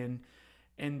 and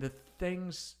the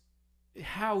things,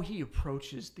 how he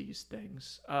approaches these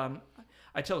things.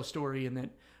 I tell a story in that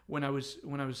when I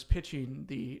was pitching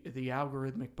the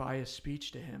algorithmic bias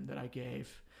speech to him that I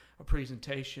gave a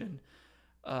presentation,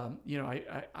 I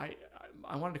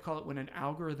wanted to call it When an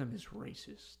Algorithm is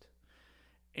Racist.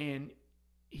 And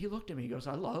he looked at me, he goes,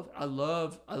 I love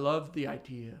the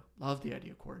idea,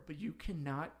 Corey, but you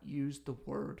cannot use the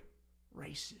word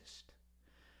racist.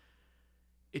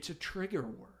 It's a trigger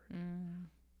word.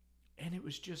 And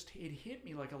it hit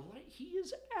me like a light. He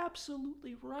is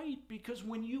absolutely right, because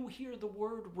when you hear the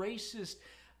word racist,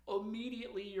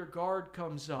 immediately your guard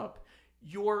comes up.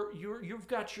 You've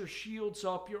got your shields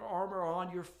up, your armor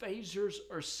on, your phasers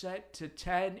are set to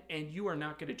 10, and you are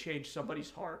not going to change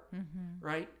somebody's heart,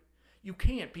 right? You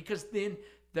can't, because then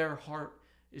their heart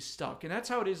is stuck. And that's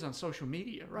how it is on social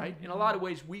media, right? In a lot of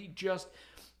ways, we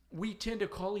tend to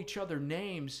call each other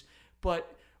names,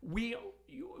 but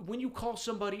when you call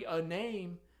somebody a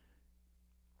name,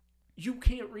 you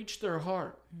can't reach their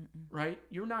heart, right?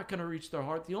 You're not going to reach their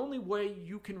heart. The only way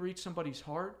you can reach somebody's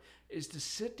heart is to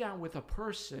sit down with a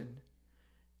person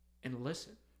and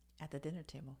listen. At the dinner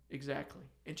table. Exactly.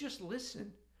 And just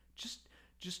listen.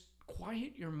 Just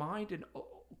quiet your mind and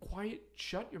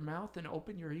shut your mouth and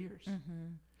open your ears.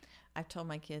 I've told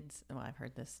my kids, well, I've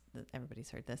heard this, everybody's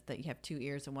heard this, that you have 2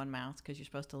 ears and 1 mouth because you're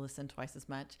supposed to listen twice as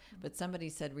much. But somebody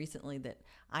said recently that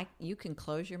you can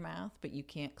close your mouth, but you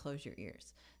can't close your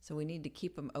ears. So we need to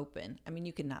keep them open. I mean,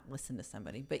 you can not listen to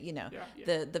somebody, but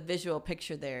the visual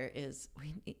picture there is,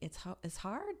 it's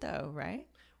hard though, right?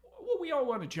 Well, we all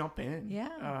want to jump in.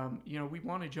 Yeah. We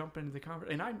want to jump into the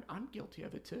conversation, and I'm guilty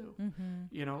of it too.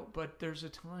 But there's a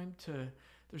time to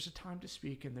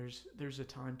speak, and there's a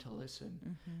time to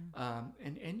listen.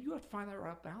 And you have to find that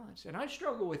right balance. And I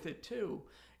struggle with it too.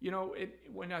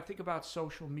 When I think about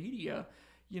social media,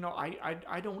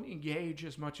 I don't engage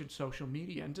as much in social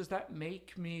media. And does that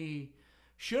make me?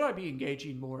 Should I be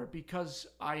engaging more because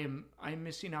I'm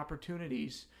missing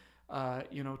opportunities?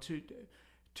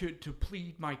 To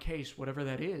plead my case, whatever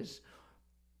that is,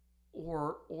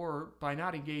 or by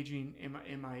not engaging, am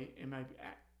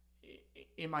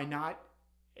I not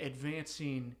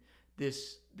advancing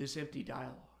this empty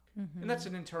dialogue? And that's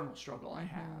an internal struggle I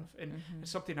have, and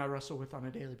it's something I wrestle with on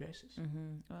a daily basis.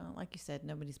 Well, like you said,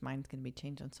 nobody's mind's going to be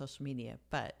changed on social media,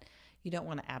 but you don't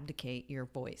want to abdicate your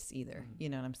voice either. You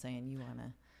know what I'm saying? You want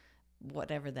to,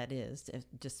 whatever that is,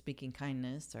 just speaking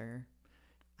kindness or.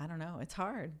 I don't know. It's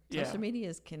hard. Social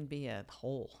media can be a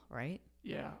hole, right?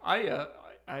 Yeah.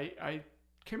 I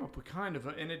came up with kind of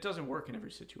and it doesn't work in every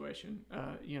situation,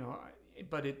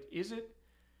 but is it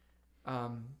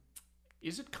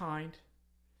kind?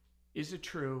 Is it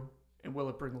true? And will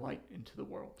it bring light into the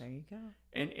world? There you go.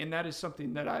 And that is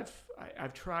something that I've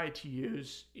tried to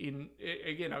use I'm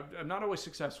not always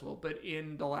successful, but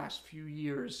in the last few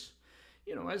years,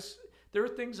 as there are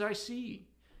things I see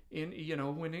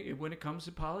when it comes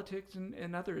to politics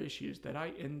and other issues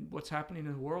and what's happening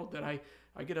in the world that I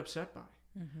get upset by.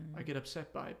 I get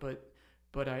upset by, but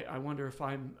I wonder if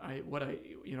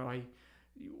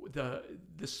the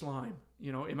slime,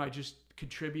 am I just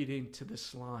contributing to the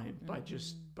slime by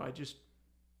just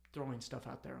throwing stuff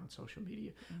out there on social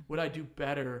media? Would I do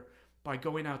better by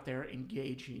going out there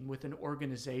engaging with an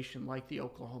organization like the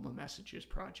Oklahoma Messages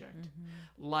Project,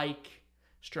 like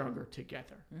Stronger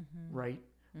Together, right?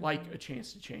 Like A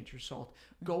Chance to Change Your Salt.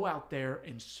 Go out there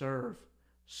and serve.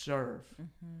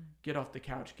 Get off the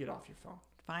couch, get off your phone.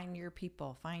 Find your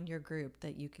people, find your group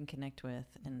that you can connect with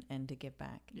and to give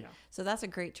back. Yeah. So that's a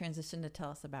great transition to tell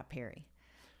us about Perry.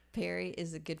 Perry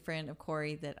is a good friend of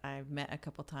Corey that I've met a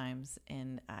couple times,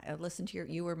 and I listened to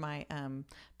you were my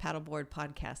paddleboard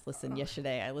podcast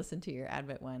yesterday. I listened to your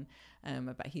Advent one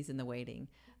about He's in the Waiting.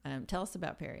 Tell us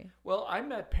about Perry. Well, I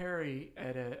met Perry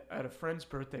at a friend's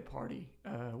birthday party.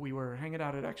 We were hanging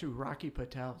out at actually Rocky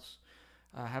Patel's,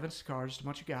 having cigars, just a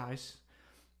bunch of guys,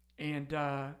 and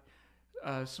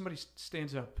somebody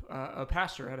stands up, a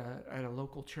pastor at a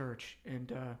local church,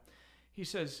 and he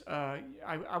says, I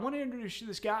want to introduce you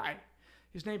to this guy.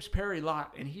 His name's Perry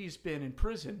Lott, and he's been in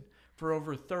prison for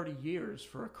over 30 years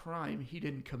for a crime he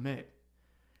didn't commit.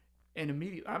 And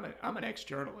immediately, I'm an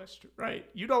ex-journalist, right?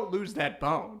 You don't lose that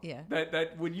bone. Yeah.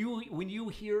 That when you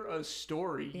hear a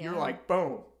story, you're like,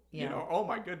 boom. Yeah. Oh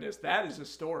my goodness, that is a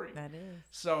story. That is.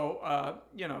 So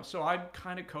so I'm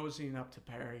kind of cozying up to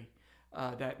Perry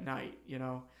that night.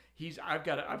 I've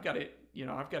got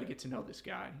to get to know this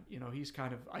guy. He's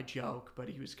kind of, I joke, but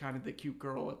he was kind of the cute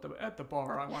girl at the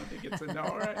bar I wanted to get to know,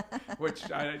 right?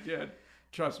 Which I did.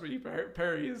 Trust me,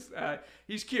 Perry is,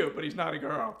 he's cute, but he's not a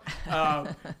girl.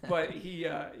 But we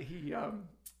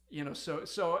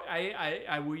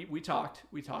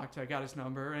talked, I got his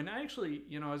number, and I actually,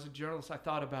 as a journalist, I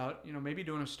thought about, maybe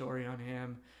doing a story on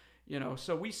him,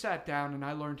 so we sat down and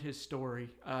I learned his story,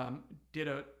 did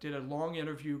a long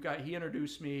interview. He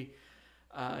introduced me,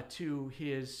 to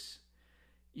his,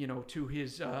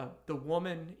 the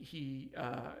woman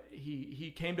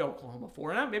he came to Oklahoma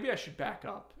for. And maybe I should back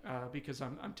up because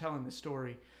I'm telling the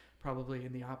story probably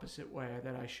in the opposite way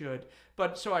that I should.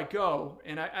 But so I go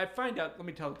and I find out, let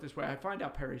me tell it this way. I find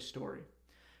out Perry's story.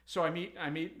 So I meet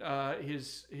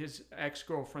his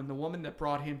ex-girlfriend, the woman that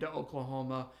brought him to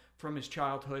Oklahoma from his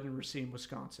childhood in Racine,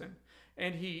 Wisconsin.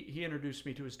 And he introduced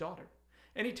me to his daughter.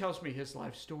 And he tells me his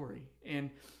life story. And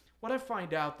what I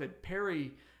find out that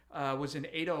Perry was in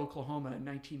Ada, Oklahoma in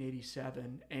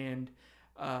 1987, and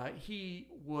he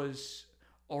was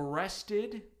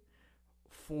arrested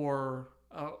for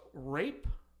rape,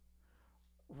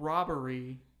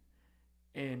 robbery,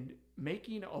 and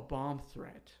making a bomb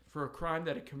threat for a crime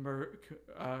that had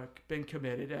been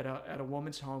committed at a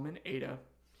woman's home in Ada.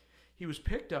 He was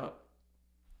picked up,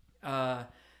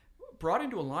 brought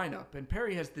into a lineup, and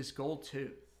Perry has this gold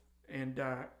tooth. And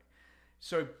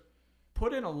so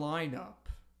put in a lineup,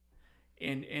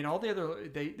 and all the other,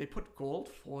 they put gold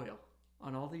foil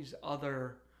on all these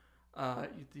other,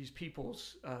 these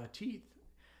people's teeth.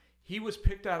 He was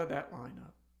picked out of that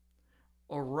lineup,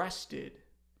 arrested,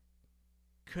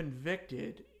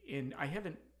 convicted, and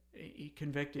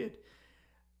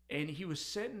he was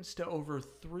sentenced to over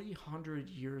 300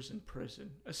 years in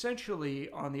prison, essentially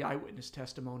on the eyewitness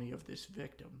testimony of this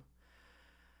victim.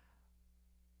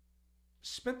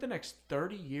 Spent the next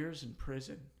 30 years in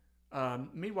prison.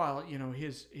 Meanwhile,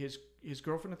 his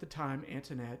girlfriend at the time,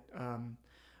 Antoinette,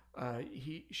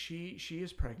 she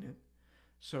is pregnant,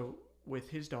 so with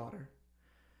his daughter.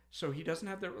 So he doesn't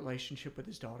have that relationship with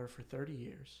his daughter for 30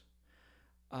 years.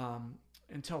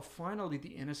 Until finally the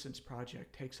Innocence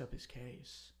Project takes up his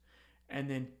case, and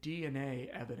then DNA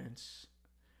evidence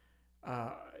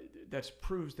that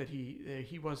proves that he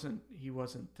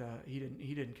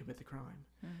didn't commit the crime,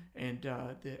 and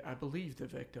I believe the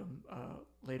victim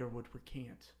later would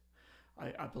recant.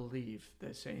 I believe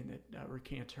that saying that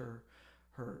recant her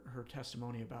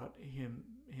testimony about him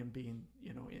being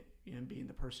him being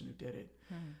the person who did it.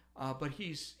 But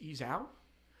he's out.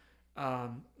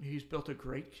 He's built a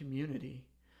great community.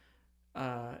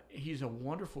 He's a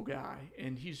wonderful guy,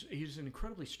 and he's an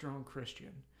incredibly strong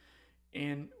Christian.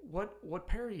 And what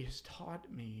Perry has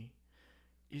taught me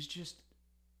is just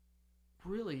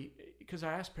really, because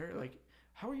I asked Perry, like,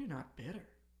 how are you not bitter?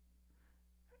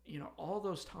 All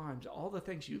those times, all the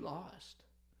things you lost,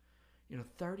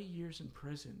 30 years in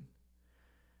prison,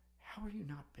 how are you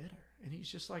not bitter? And he's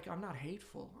just like, I'm not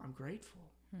hateful, I'm grateful.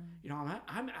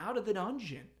 I'm out of the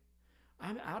dungeon.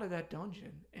 I'm out of that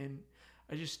dungeon. And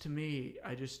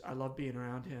I love being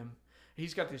around him.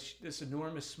 He's got this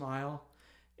enormous smile,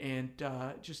 and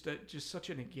just such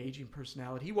an engaging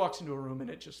personality. He walks into a room and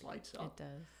it just lights up. It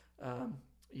does.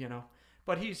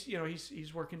 But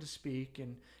he's working to speak,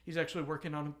 and he's actually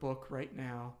working on a book right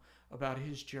now about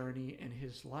his journey and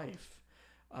his life.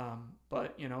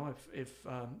 But if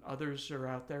others are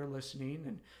out there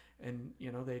listening, and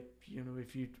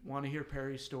if you want to hear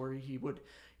Perry's story, he would.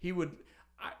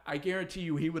 I guarantee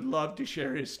you, he would love to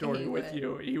share his story with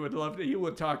you. He would love to. He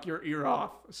would talk your ear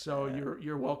off. So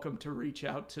you're welcome to reach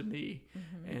out to me,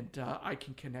 and I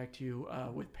can connect you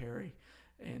with Perry.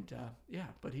 And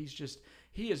but he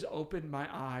has opened my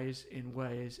eyes in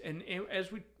ways, and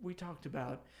as we talked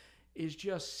about, is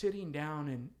just sitting down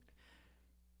and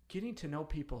getting to know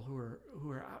people who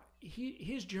are out.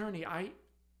 His journey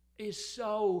is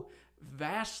so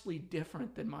vastly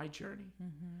different than my journey,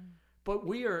 but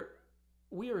we are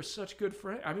such good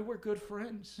friends. I mean, we're good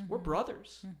friends. We're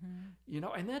brothers,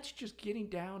 and that's just getting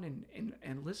down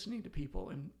and listening to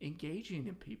people and engaging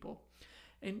in people,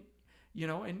 and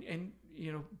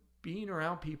being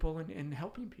around people and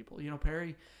helping people.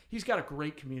 Perry, he's got a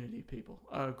great community of people,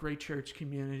 a great church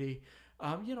community,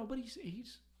 but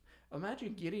he's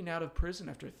imagine getting out of prison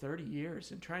after 30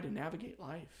 years and trying to navigate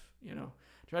life,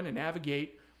 trying to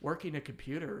navigate working a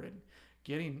computer and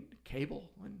getting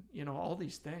cable and, all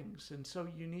these things. And so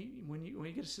you need, when you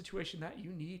get a situation that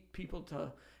you need people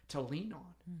to lean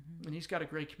on, and he's got a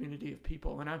great community of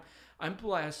people. And I'm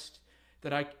blessed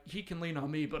that he can lean on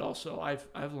me, but also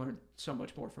I've learned so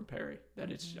much more from Perry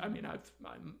that it's,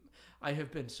 I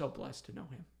have been so blessed to know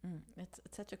him. It's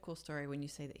such a cool story when you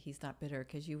say that he's not bitter,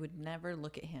 because you would never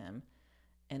look at him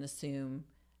and assume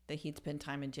that he'd spend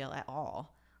time in jail at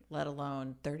all, let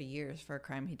alone 30 years for a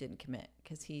crime he didn't commit,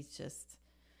 because he's just,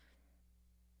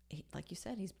 like you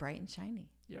said, he's bright and shiny.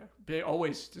 Yeah,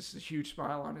 always just a huge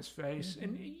smile on his face.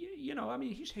 And,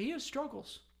 he has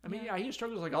struggles. He has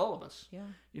struggles like all of us.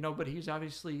 Yeah. But he's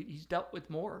dealt with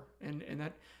more,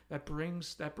 and that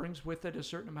brings with it a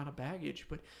certain amount of baggage.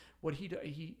 But what he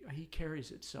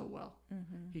carries it so well.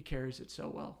 He carries it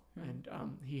so well, and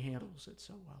he handles it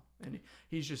so well. And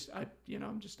he's just,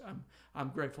 I'm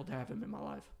grateful to have him in my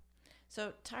life.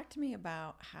 So talk to me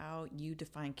about how you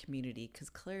define community, because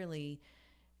clearly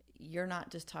you're not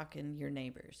just talking your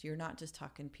neighbors. You're not just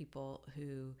talking people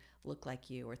who look like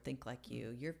you or think like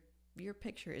you. Your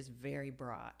picture is very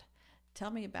broad.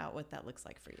 Tell me about what that looks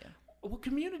like for you. Well,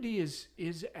 community is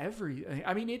everything.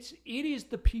 It is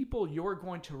the people you're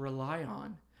going to rely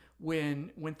on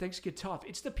when things get tough.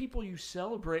 It's the people you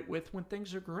celebrate with when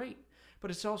things are great.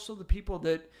 but it's also the people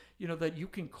that, that you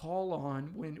can call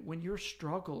on when you're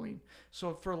struggling.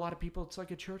 So for a lot of people, it's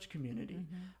like a church community,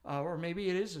 or maybe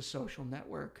it is a social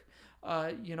network,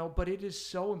 but it is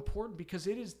so important because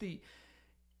it is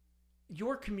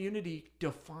your community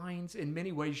defines in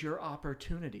many ways your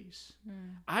opportunities.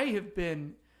 I have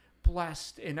been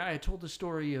blessed, and I told the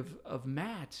story of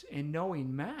Matt, and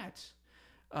knowing Matt,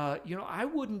 I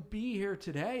wouldn't be here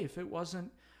today if it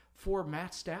wasn't for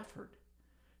Matt Stafford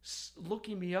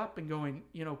looking me up and going,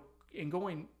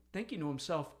 thinking to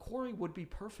himself, Corey would be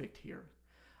perfect here.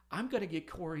 I'm going to get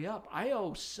Corey up. I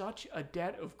owe such a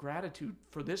debt of gratitude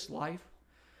for this life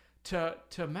to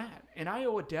Matt, and I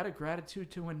owe a debt of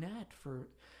gratitude to Annette for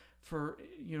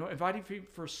inviting me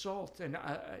for SALT, and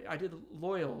I did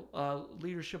Loyal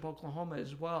Leadership Oklahoma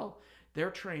as well, their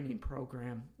training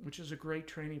program, which is a great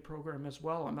training program as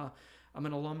well. I'm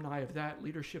an alumni of that,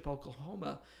 Leadership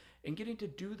Oklahoma, and getting to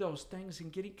do those things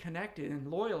and getting connected. And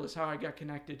Loyal is how I got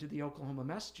connected to the Oklahoma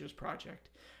Messages Project,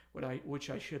 which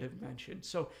I should have mentioned.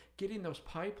 So getting those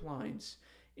pipelines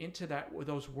into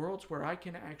those worlds where I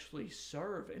can actually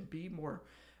serve and be more,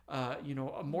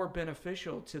 more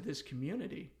beneficial to this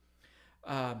community.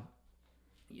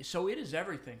 So it is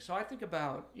everything. So I think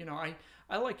about,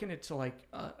 I liken it to like,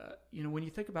 when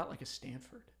you think about like a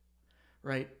Stanford,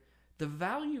 right? The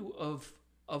value of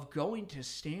going to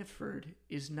Stanford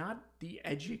is not the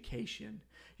education.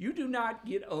 You do not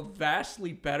get a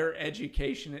vastly better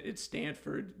education at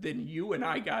Stanford than you and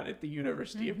I got at the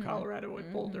University of Colorado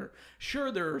at Boulder.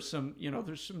 Sure, there are some,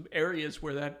 there's some areas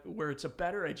where it's a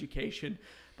better education,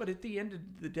 but at the end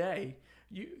of the day,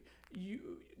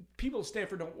 people at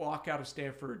Stanford don't walk out of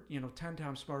Stanford, 10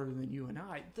 times smarter than you and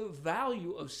I. The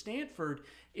value of Stanford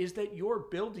is that you're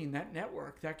building that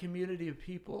network, that community of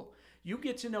people. You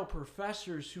get to know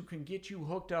professors who can get you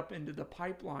hooked up into the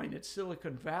pipeline at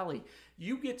Silicon Valley.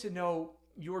 You get to know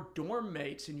your dorm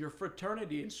mates and your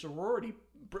fraternity and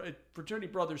fraternity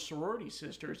brothers, sorority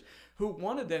sisters, who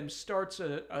one of them starts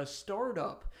a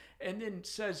startup and then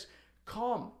says,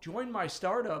 come, join my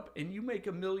startup, and you make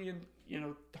 $1 million,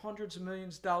 hundreds of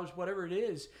millions of dollars, whatever it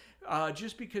is,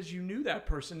 just because you knew that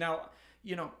person. Now,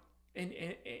 and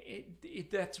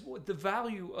that's what the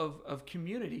value of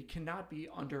community cannot be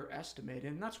underestimated.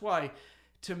 And that's why,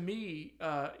 to me,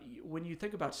 when you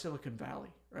think about Silicon Valley,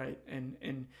 right, and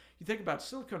you think about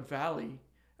Silicon Valley,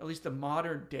 at least the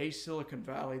modern day Silicon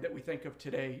Valley that we think of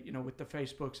today, with the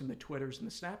Facebooks and the Twitters and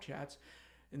the Snapchats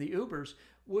and the Ubers,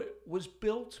 was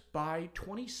built by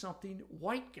 20-something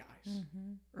white guys,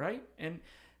 right? And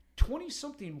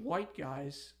 20-something white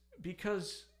guys,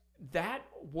 because that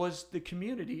was the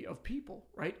community of people,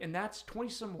 right? And that's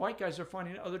 20-some white guys are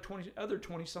finding other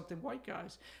 20-something white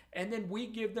guys. And then we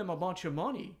give them a bunch of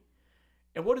money.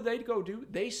 And what do they go do?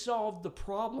 They solve the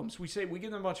problems. We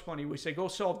give them a bunch of money. We say, go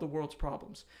solve the world's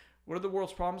problems. What are the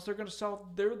world's problems they're going to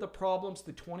solve? They're the problems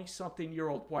the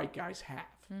 20-something-year-old white guys have,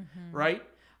 right?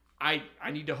 I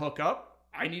need to hook up.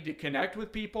 I need to connect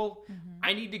with people.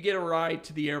 I need to get a ride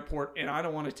to the airport, and I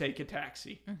don't want to take a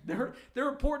taxi. They're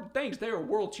important things. They are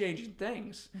world-changing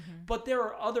things. But there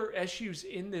are other issues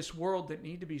in this world that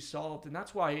need to be solved, and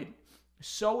that's why it's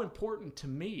so important to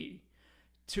me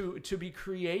to be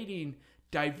creating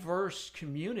diverse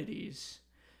communities,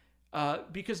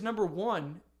 because number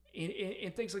one,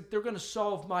 in things like they're going to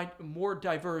solve more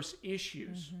diverse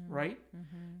issues, right?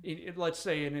 Let's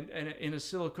say in a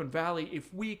Silicon Valley,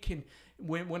 if we can,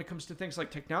 when it comes to things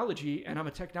like technology, and I'm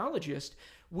a technologist,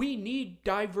 we need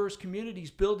diverse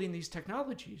communities building these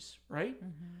technologies, right?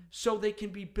 So they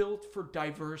can be built for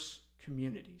diverse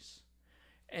communities.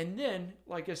 And then,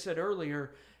 like I said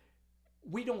earlier,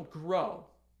 we don't grow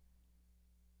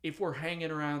if we're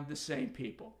hanging around the same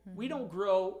people. We don't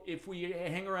grow if we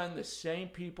hang around the same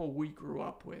people we grew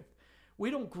up with.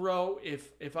 We don't grow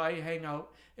if I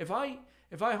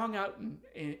hung out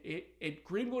at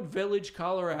Greenwood Village,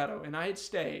 Colorado, and I had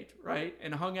stayed, right,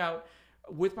 and hung out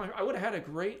with I would have had a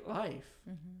great life.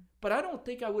 But I don't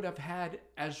think I would have had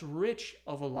as rich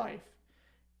of a life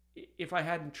if I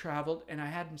hadn't traveled and I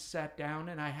hadn't sat down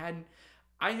and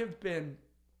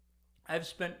I've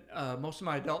spent most of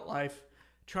my adult life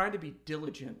trying to be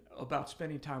diligent about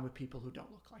spending time with people who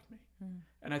don't look like me.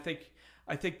 And I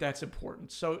think that's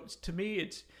important. So to me,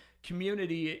 it's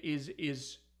community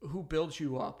is who builds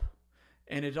you up,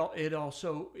 and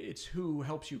it's who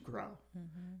helps you grow.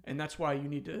 And that's why you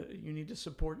need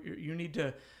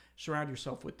to surround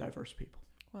yourself with diverse people.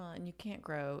 Well, and you can't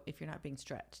grow if you're not being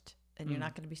stretched, and you're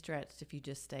not going to be stretched if you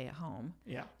just stay at home.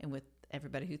 Yeah. And with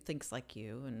everybody who thinks like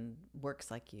you and works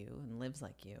like you and lives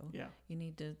like you. Yeah. You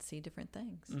need to see different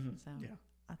things. So Yeah.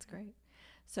 That's great.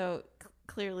 So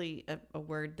clearly a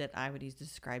word that I would use to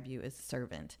describe you is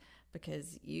servant,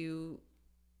 because you're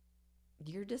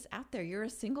just out there. You're a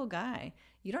single guy.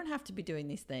 You don't have to be doing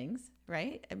these things,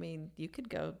 right? I mean, you could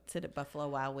go sit at Buffalo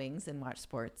Wild Wings and watch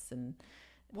sports and.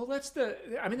 Well, that's the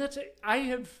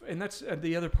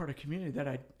other part of community that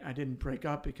I didn't break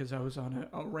up because I was on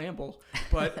a ramble,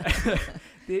 but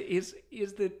is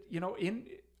that,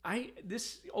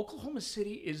 this Oklahoma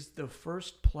City is the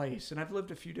first place, and I've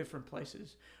lived a few different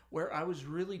places where I was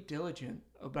really diligent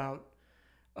about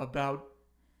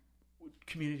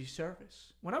community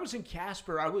service. When I was in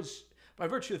Casper, I was, by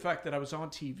virtue of the fact that I was on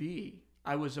TV,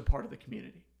 I was a part of the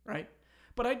community, right?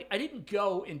 But I didn't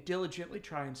go and diligently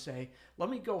try and say, let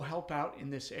me go help out in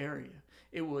this area.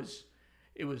 It was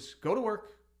go to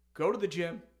work, go to the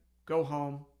gym, go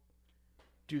home,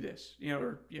 do this,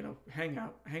 hang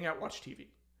out, watch TV,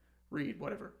 read,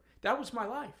 whatever. That was my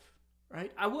life,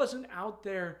 right? I wasn't out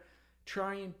there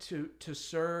trying to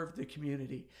serve the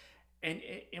community.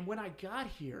 And when I got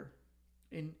here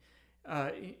in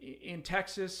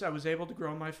Texas, I was able to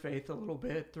grow my faith a little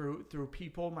bit through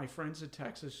people, my friends in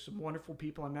Texas, some wonderful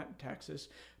people I met in Texas,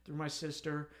 through my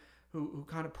sister who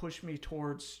kind of pushed me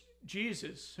towards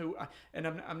Jesus,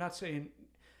 I'm not saying,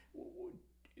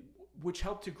 which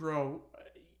helped to grow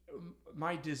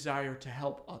my desire to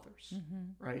help others,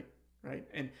 right?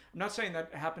 And I'm not saying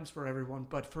that happens for everyone,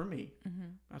 but for me,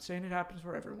 I'm not saying it happens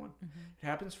for everyone. It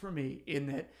happens for me in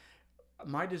that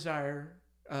my desire,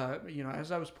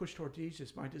 as I was pushed toward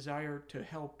Jesus, my desire to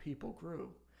help people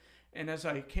grew. And as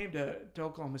I came to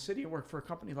Oklahoma City and worked for a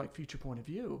company like Future Point of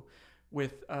View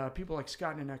with people like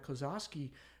Scott and Annette Klozowski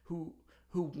who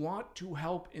want to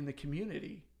help in the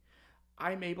community,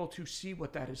 I'm able to see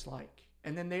what that is like.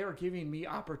 And then they are giving me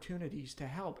opportunities to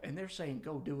help. And they're saying,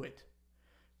 go do it.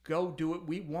 Go do it.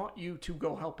 We want you to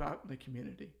go help out in the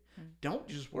community. Don't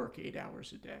just work 8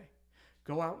 hours a day.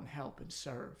 Go out and help and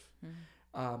serve.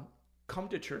 Come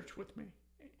to church with me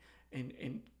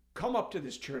and come up to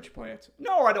this church plant.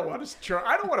 No, I don't want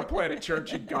to plant a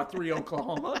church in Guthrie,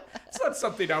 Oklahoma. It's not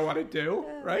something I want to do,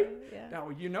 right? Yeah. Now,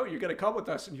 you're going to come with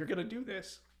us and you're going to do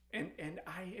this. And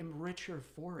I am richer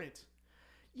for it.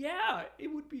 Yeah,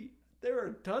 it would be. There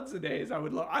are tons of days I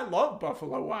would love. I love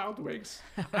Buffalo Wild Wings.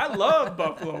 I love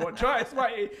Buffalo.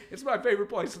 It's my favorite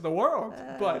place in the world.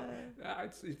 But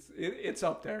it's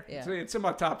up there. Yeah. It's in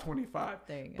my top 25.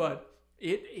 There you go. But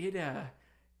and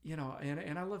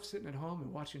I love sitting at home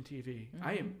and watching TV.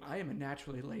 I am a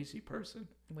naturally lazy person.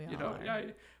 We all are.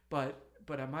 But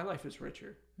my life is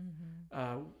richer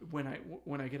when I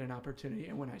get an opportunity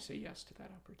and when I say yes to that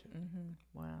opportunity.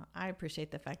 Wow, I appreciate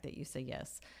the fact that you say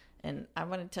yes, and I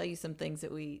want to tell you some things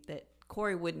that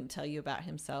Corey wouldn't tell you about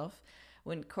himself.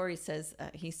 When Corey says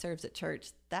he serves at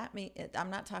church, that means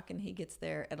I'm not talking he gets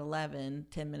there at 11,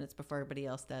 10 minutes before everybody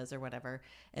else does or whatever,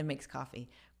 and makes coffee.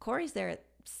 Corey's there at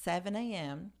 7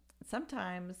 a.m.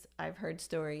 Sometimes I've heard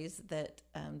stories that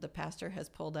the pastor has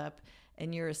pulled up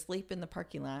and you're asleep in the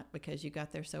parking lot because you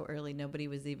got there so early nobody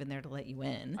was even there to let you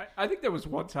in. I think there was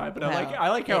one time, but Well, I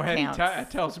like how Henny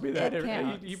tells me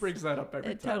that. He brings that up every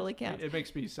time. It totally counts. It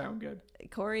makes me sound good.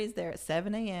 Corey is there at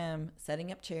 7 a.m.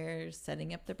 setting up chairs,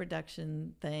 setting up the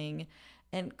production thing.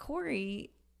 And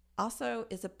Corey also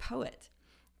is a poet.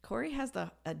 Corey has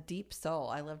a deep soul.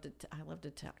 I love to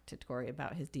talk to Corey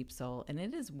about his deep soul, and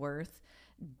it is worth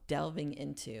delving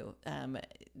into.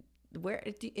 Where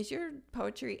is your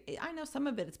poetry? I know some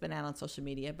of it's been out on social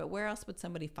media, but where else would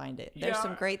somebody find it? There's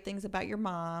some great things about your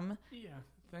mom. Yeah,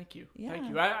 thank you. Yeah. Thank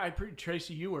you.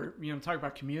 Tracy, you were, talk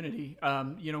about community.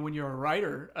 When you're a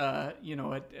writer,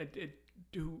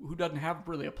 who doesn't have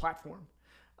really a platform,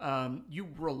 you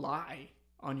rely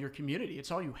on your community. It's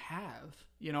all you have.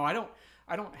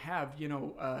 I don't have,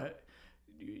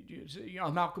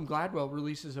 Malcolm Gladwell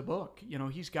releases a book.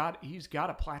 He's got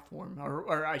a platform,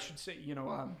 or I should say,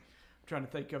 I'm trying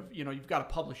to think of, you've got a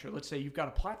publisher. Let's say you've got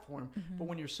a platform, but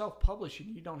when you're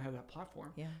self-publishing, you don't have that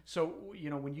platform. Yeah. So,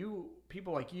 when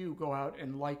people like you go out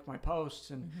and like my posts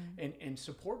and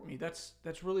support me, that's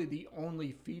really the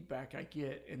only feedback I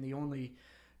get, and the only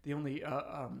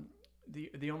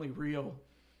real,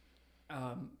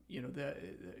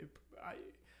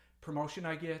 promotion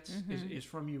I get is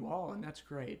from you all, and that's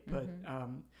great. But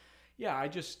I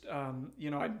just I've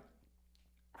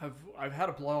had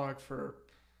a blog for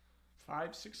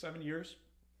 5, 6, 7 years.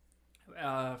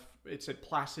 It's at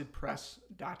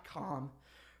placidpress.com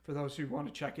for those who want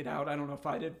to check it out. I don't know if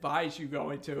I'd advise you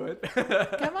go into it.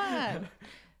 Come on.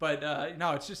 But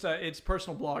no, it's just it's a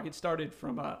personal blog. It started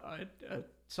from a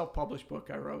self-published book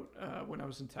I wrote when I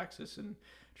was in Texas and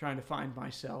trying to find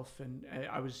myself, and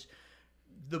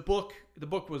the book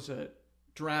was a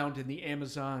drowned in the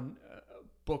Amazon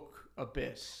book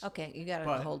abyss. Okay, you got to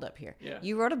But- hold up here. yeah.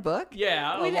 You wrote a book?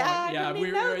 Yeah, I didn't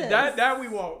even know this. that we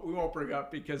won't bring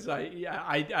up because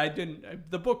I didn't.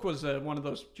 The book was one of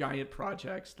those giant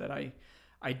projects that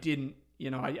I didn't.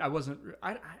 I wasn't.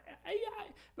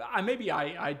 Maybe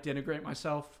I denigrate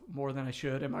myself more than I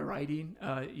should in my writing.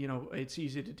 It's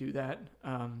easy to do that.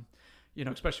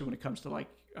 Especially when it comes to like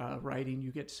writing,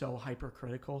 you get so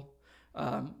hypercritical.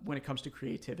 When it comes to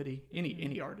creativity,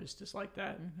 any artist is like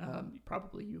that.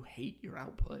 Probably you hate your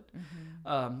output,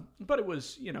 but it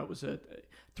was it was a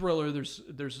thriller.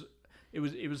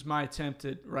 It was my attempt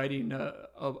at writing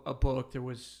a book. There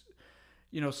was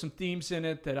some themes in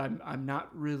it that I'm not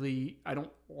really, I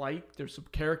don't like. There's some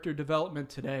character development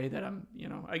today that I'm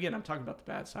talking about the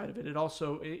bad side of it. It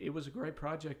also it was a great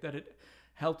project that it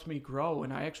helped me grow,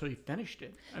 and I actually finished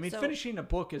it. I mean, finishing a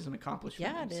book is an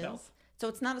accomplishment in itself. Is. So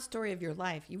it's not a story of your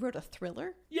life. You wrote a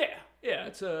thriller? Yeah.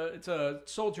 It's a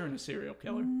soldier and a serial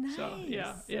killer. Nice. So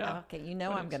yeah. Okay,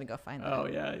 I'm gonna go find that. Oh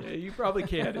yeah, you probably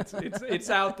can. It's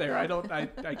out there. I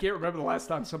can't remember the last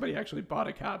time somebody actually bought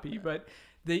a copy, but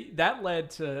that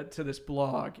led to this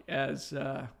blog as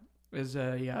a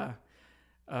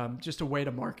just a way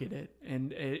to market it,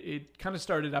 and it kind of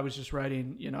started. I was just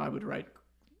writing. I would write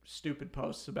stupid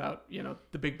posts about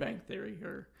the Big Bang Theory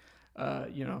or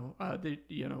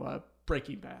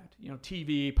Breaking Bad,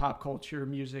 TV, pop culture,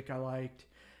 music I liked.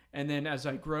 And then as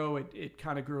I grow, it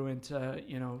kind of grew into,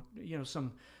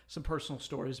 some personal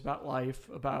stories about life,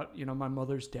 about, my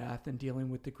mother's death and dealing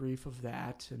with the grief of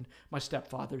that, and my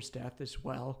stepfather's death as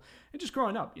well. And just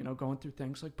growing up, going through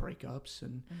things like breakups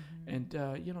and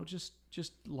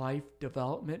just life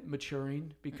development,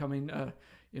 maturing, becoming,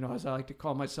 as I like to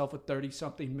call myself, a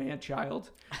 30-something man-child,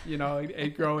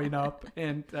 and growing up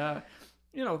and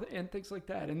things like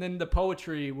that. And then the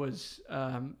poetry was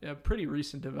a pretty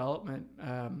recent development.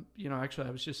 Actually,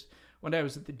 I was just, one day I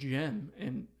was at the gym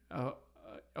and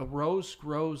a rose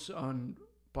grows on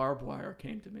barbed wire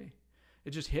came to me.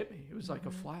 It just hit me. It was like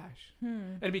a flash.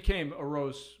 And it became a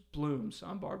rose blooms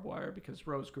on barbed wire because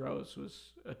rose grows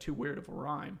was too weird of a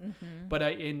rhyme. But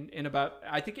I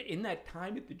think in that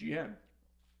time at the gym,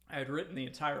 I had written the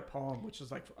entire poem, which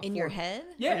was like in your head.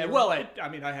 Yeah, well, I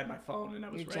had my phone and I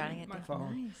was You're writing my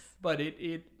phone. Nice. But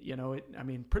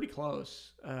pretty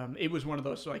close. It was one of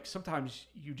those like sometimes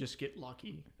you just get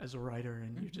lucky as a writer,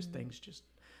 and you just things just.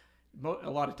 A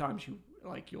lot of times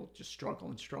you'll just struggle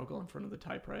in front of the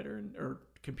typewriter or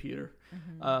computer,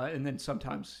 and then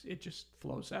sometimes it just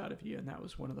flows out of you, and that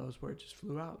was one of those where it just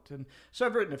flew out. And so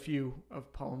I've written a few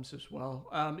of poems as well.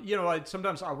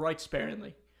 Sometimes I'll write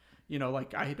sparingly.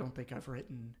 Like I don't think I've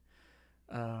written,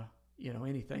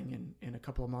 anything in a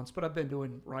couple of months, but I've been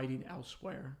doing writing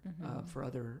elsewhere for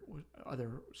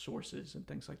other sources and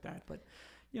things like that. But,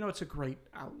 it's a great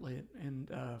outlet and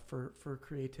for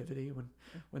creativity.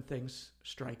 When things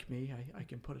strike me, I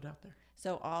can put it out there.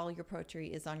 So all your poetry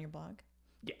is on your blog?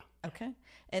 Yeah. Okay.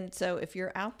 And so if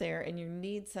you're out there and you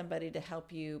need somebody to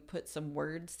help you put some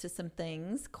words to some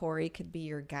things, Corey could be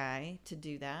your guy to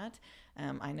do that.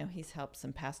 I know he's helped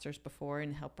some pastors before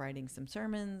and helped writing some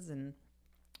sermons and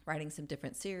writing some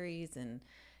different series, and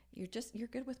you're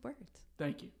good with words.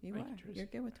 Thank you. You're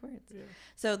good with words. Yeah.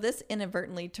 So this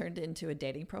inadvertently turned into a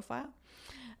dating profile.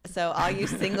 So all you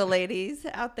single ladies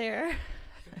out there.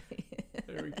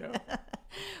 There we go.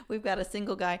 We've got a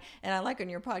single guy, and I like on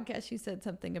your podcast you said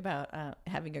something about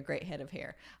having a great head of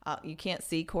hair. You can't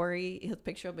see Corey, his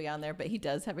picture will be on there, but he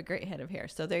does have a great head of hair.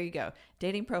 So there you go.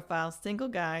 Dating profile, single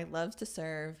guy, loves to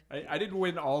serve. I didn't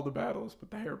win all the battles,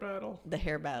 but the hair battle. The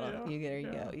hair battle. Yeah, There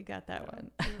you go. You got that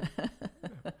one. Yeah.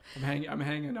 I'm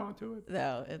hanging on to it.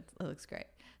 No, it looks great.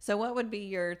 So what would be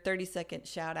your 30-second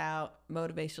shout out,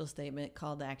 motivational statement,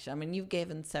 call to action? I mean, you've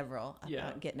given several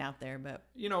about getting out there, but.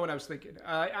 What I was thinking,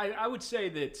 I would say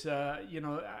that,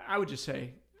 I would just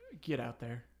say, get out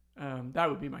there. That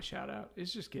would be my shout out,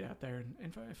 is just get out there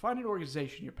and find an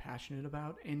organization you're passionate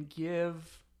about and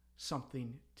give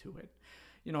something to it.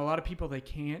 A lot of people, they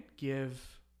can't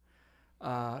give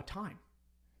time.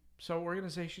 So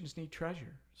organizations need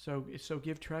treasure. So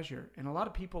give treasure. And a lot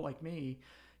of people like me,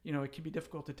 it can be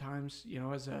difficult at times,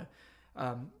 as a,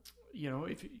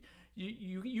 if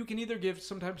you can either give,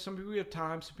 sometimes some people give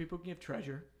time, some people can give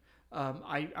treasure.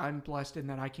 I'm blessed in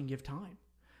that I can give time.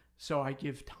 So I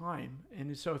give time.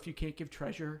 And so if you can't give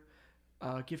treasure,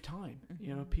 give time.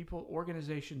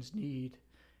 Organizations need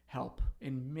help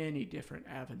in many different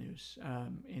avenues.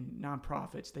 In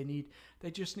nonprofits,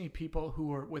 they just need people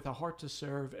who are with a heart to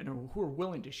serve and who are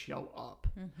willing to show up,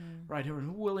 right? Who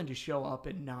are willing to show up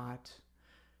and not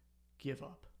give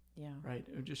up. Yeah. Right.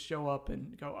 Or just show up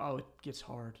and go, oh, it gets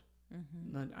hard.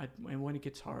 And when it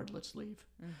gets hard, let's leave.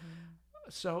 Mm-hmm.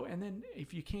 So, and then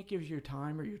if you can't give your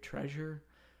time or your treasure,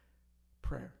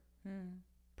 prayer.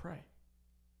 Pray.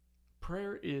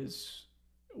 Prayer is,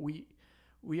 we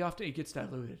often, it gets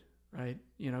diluted, right?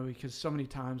 Because so many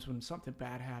times when something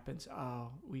bad happens,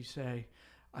 we say,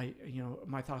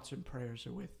 my thoughts and prayers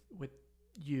are with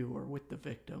you or with the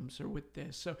victims or with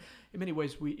this. So in many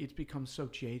ways, it's become so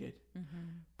jaded.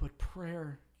 But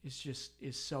prayer is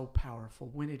so powerful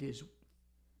when it is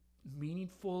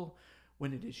meaningful,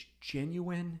 when it is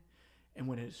genuine, and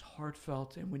when it is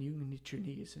heartfelt, and when you can hit your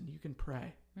knees and you can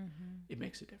pray. It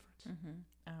makes a difference.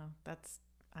 Oh,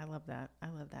 I love that. I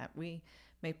love that. We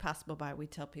Made Possible By, we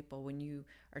tell people when you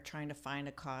are trying to find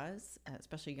a cause,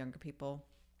 especially younger people,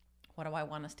 what do I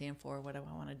want to stand for? What do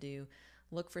I want to do?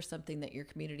 Look for something that your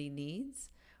community needs,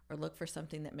 or look for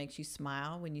something that makes you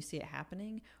smile when you see it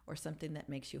happening, or something that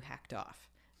makes you hacked off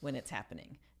when it's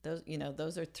happening.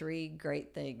 Those are three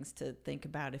great things to think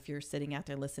about if you're sitting out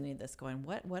there listening to this going,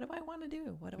 what do I want to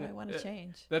do? What do I want to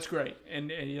change? That's great.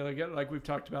 And like we've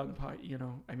talked about in the pod,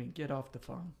 get off the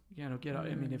phone. Get off.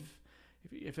 I mean,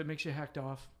 if it makes you hacked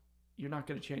off, you're not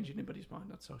going to change anybody's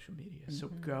mind on social media. So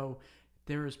go.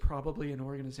 There is probably an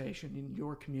organization in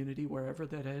your community, wherever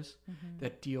that is,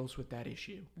 that deals with that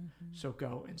issue. So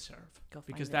go and serve,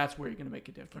 because that's where you're going to make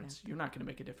a difference. You're not going to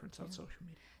make a difference on social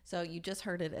media. So you just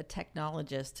heard it. A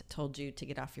technologist told you to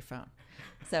get off your phone.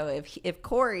 So if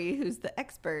Corey, who's the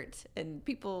expert, and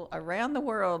people around the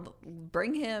world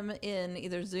bring him in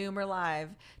either Zoom or live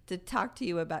to talk to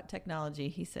you about technology,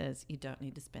 he says you don't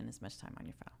need to spend as much time on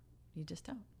your phone. You just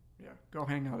don't. Yeah, go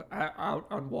hang out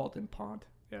on Walden Pond.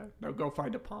 Yeah, no, go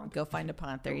find a pond. Go find a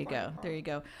pond. There you go. There you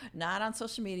go. Not on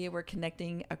social media. We're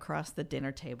connecting across the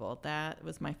dinner table. That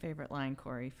was my favorite line,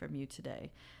 Corey, from you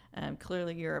today.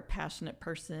 Clearly, you're a passionate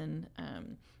person,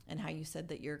 and how you said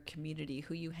that your community,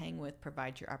 who you hang with,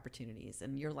 provides your opportunities,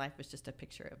 and your life was just a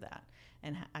picture of that.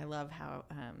 And I love how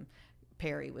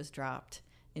Perry was dropped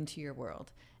into your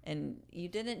world, and you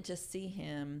didn't just see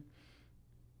him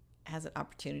as an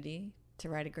opportunity to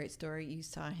write a great story. You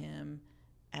saw him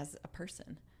as a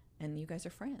person, and you guys are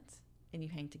friends and you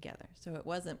hang together. So it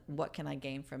wasn't, what can I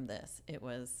gain from this? It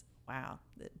was, wow,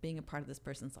 being a part of this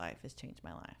person's life has changed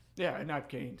my life. Yeah, and I've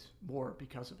gained more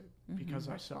because of it, because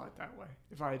I saw it that way.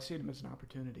 If I had seen him as an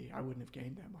opportunity, I wouldn't have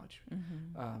gained that much.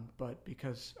 But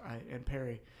because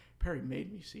Perry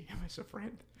made me see him as a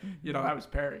friend. That was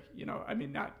Perry. I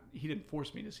mean, he didn't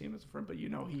force me to see him as a friend, but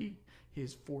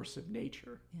his force of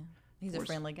nature. Yeah, he's a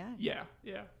friendly guy. Yeah.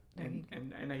 And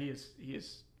he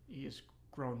has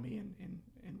grown me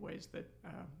in ways that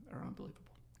are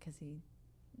unbelievable. Because he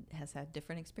has had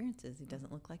different experiences. He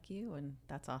doesn't look like you, and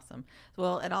that's awesome.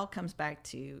 Well, it all comes back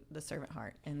to the servant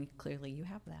heart, and clearly you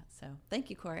have that. So thank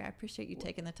you, Corey. I appreciate you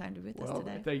taking the time to be with us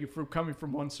today. Thank you for coming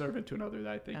from one servant to another.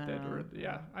 I think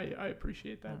I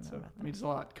appreciate that. So it means a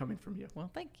lot coming from you. Well,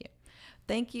 thank you.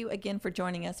 Thank you again for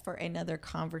joining us for another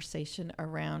conversation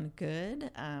around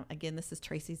good. Again, this is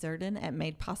Tracy Zerden at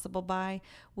Made Possible By.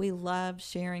 We love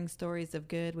sharing stories of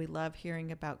good. We love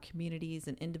hearing about communities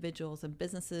and individuals and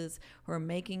businesses who are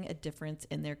making a difference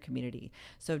in their community.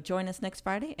 So join us next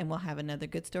Friday and we'll have another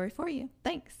good story for you.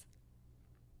 Thanks.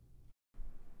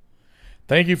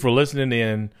 Thank you for listening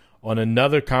in on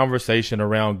another conversation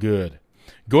around good.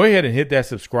 Go ahead and hit that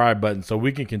subscribe button so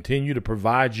we can continue to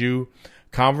provide you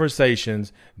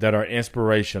conversations that are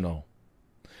inspirational.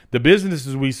 The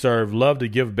businesses we serve love to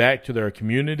give back to their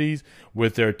communities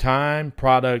with their time,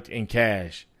 product, and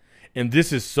cash. And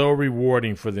this is so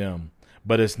rewarding for them,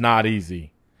 but it's not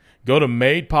easy. Go to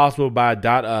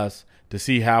madepossibleby.us to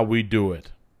see how we do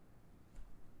it.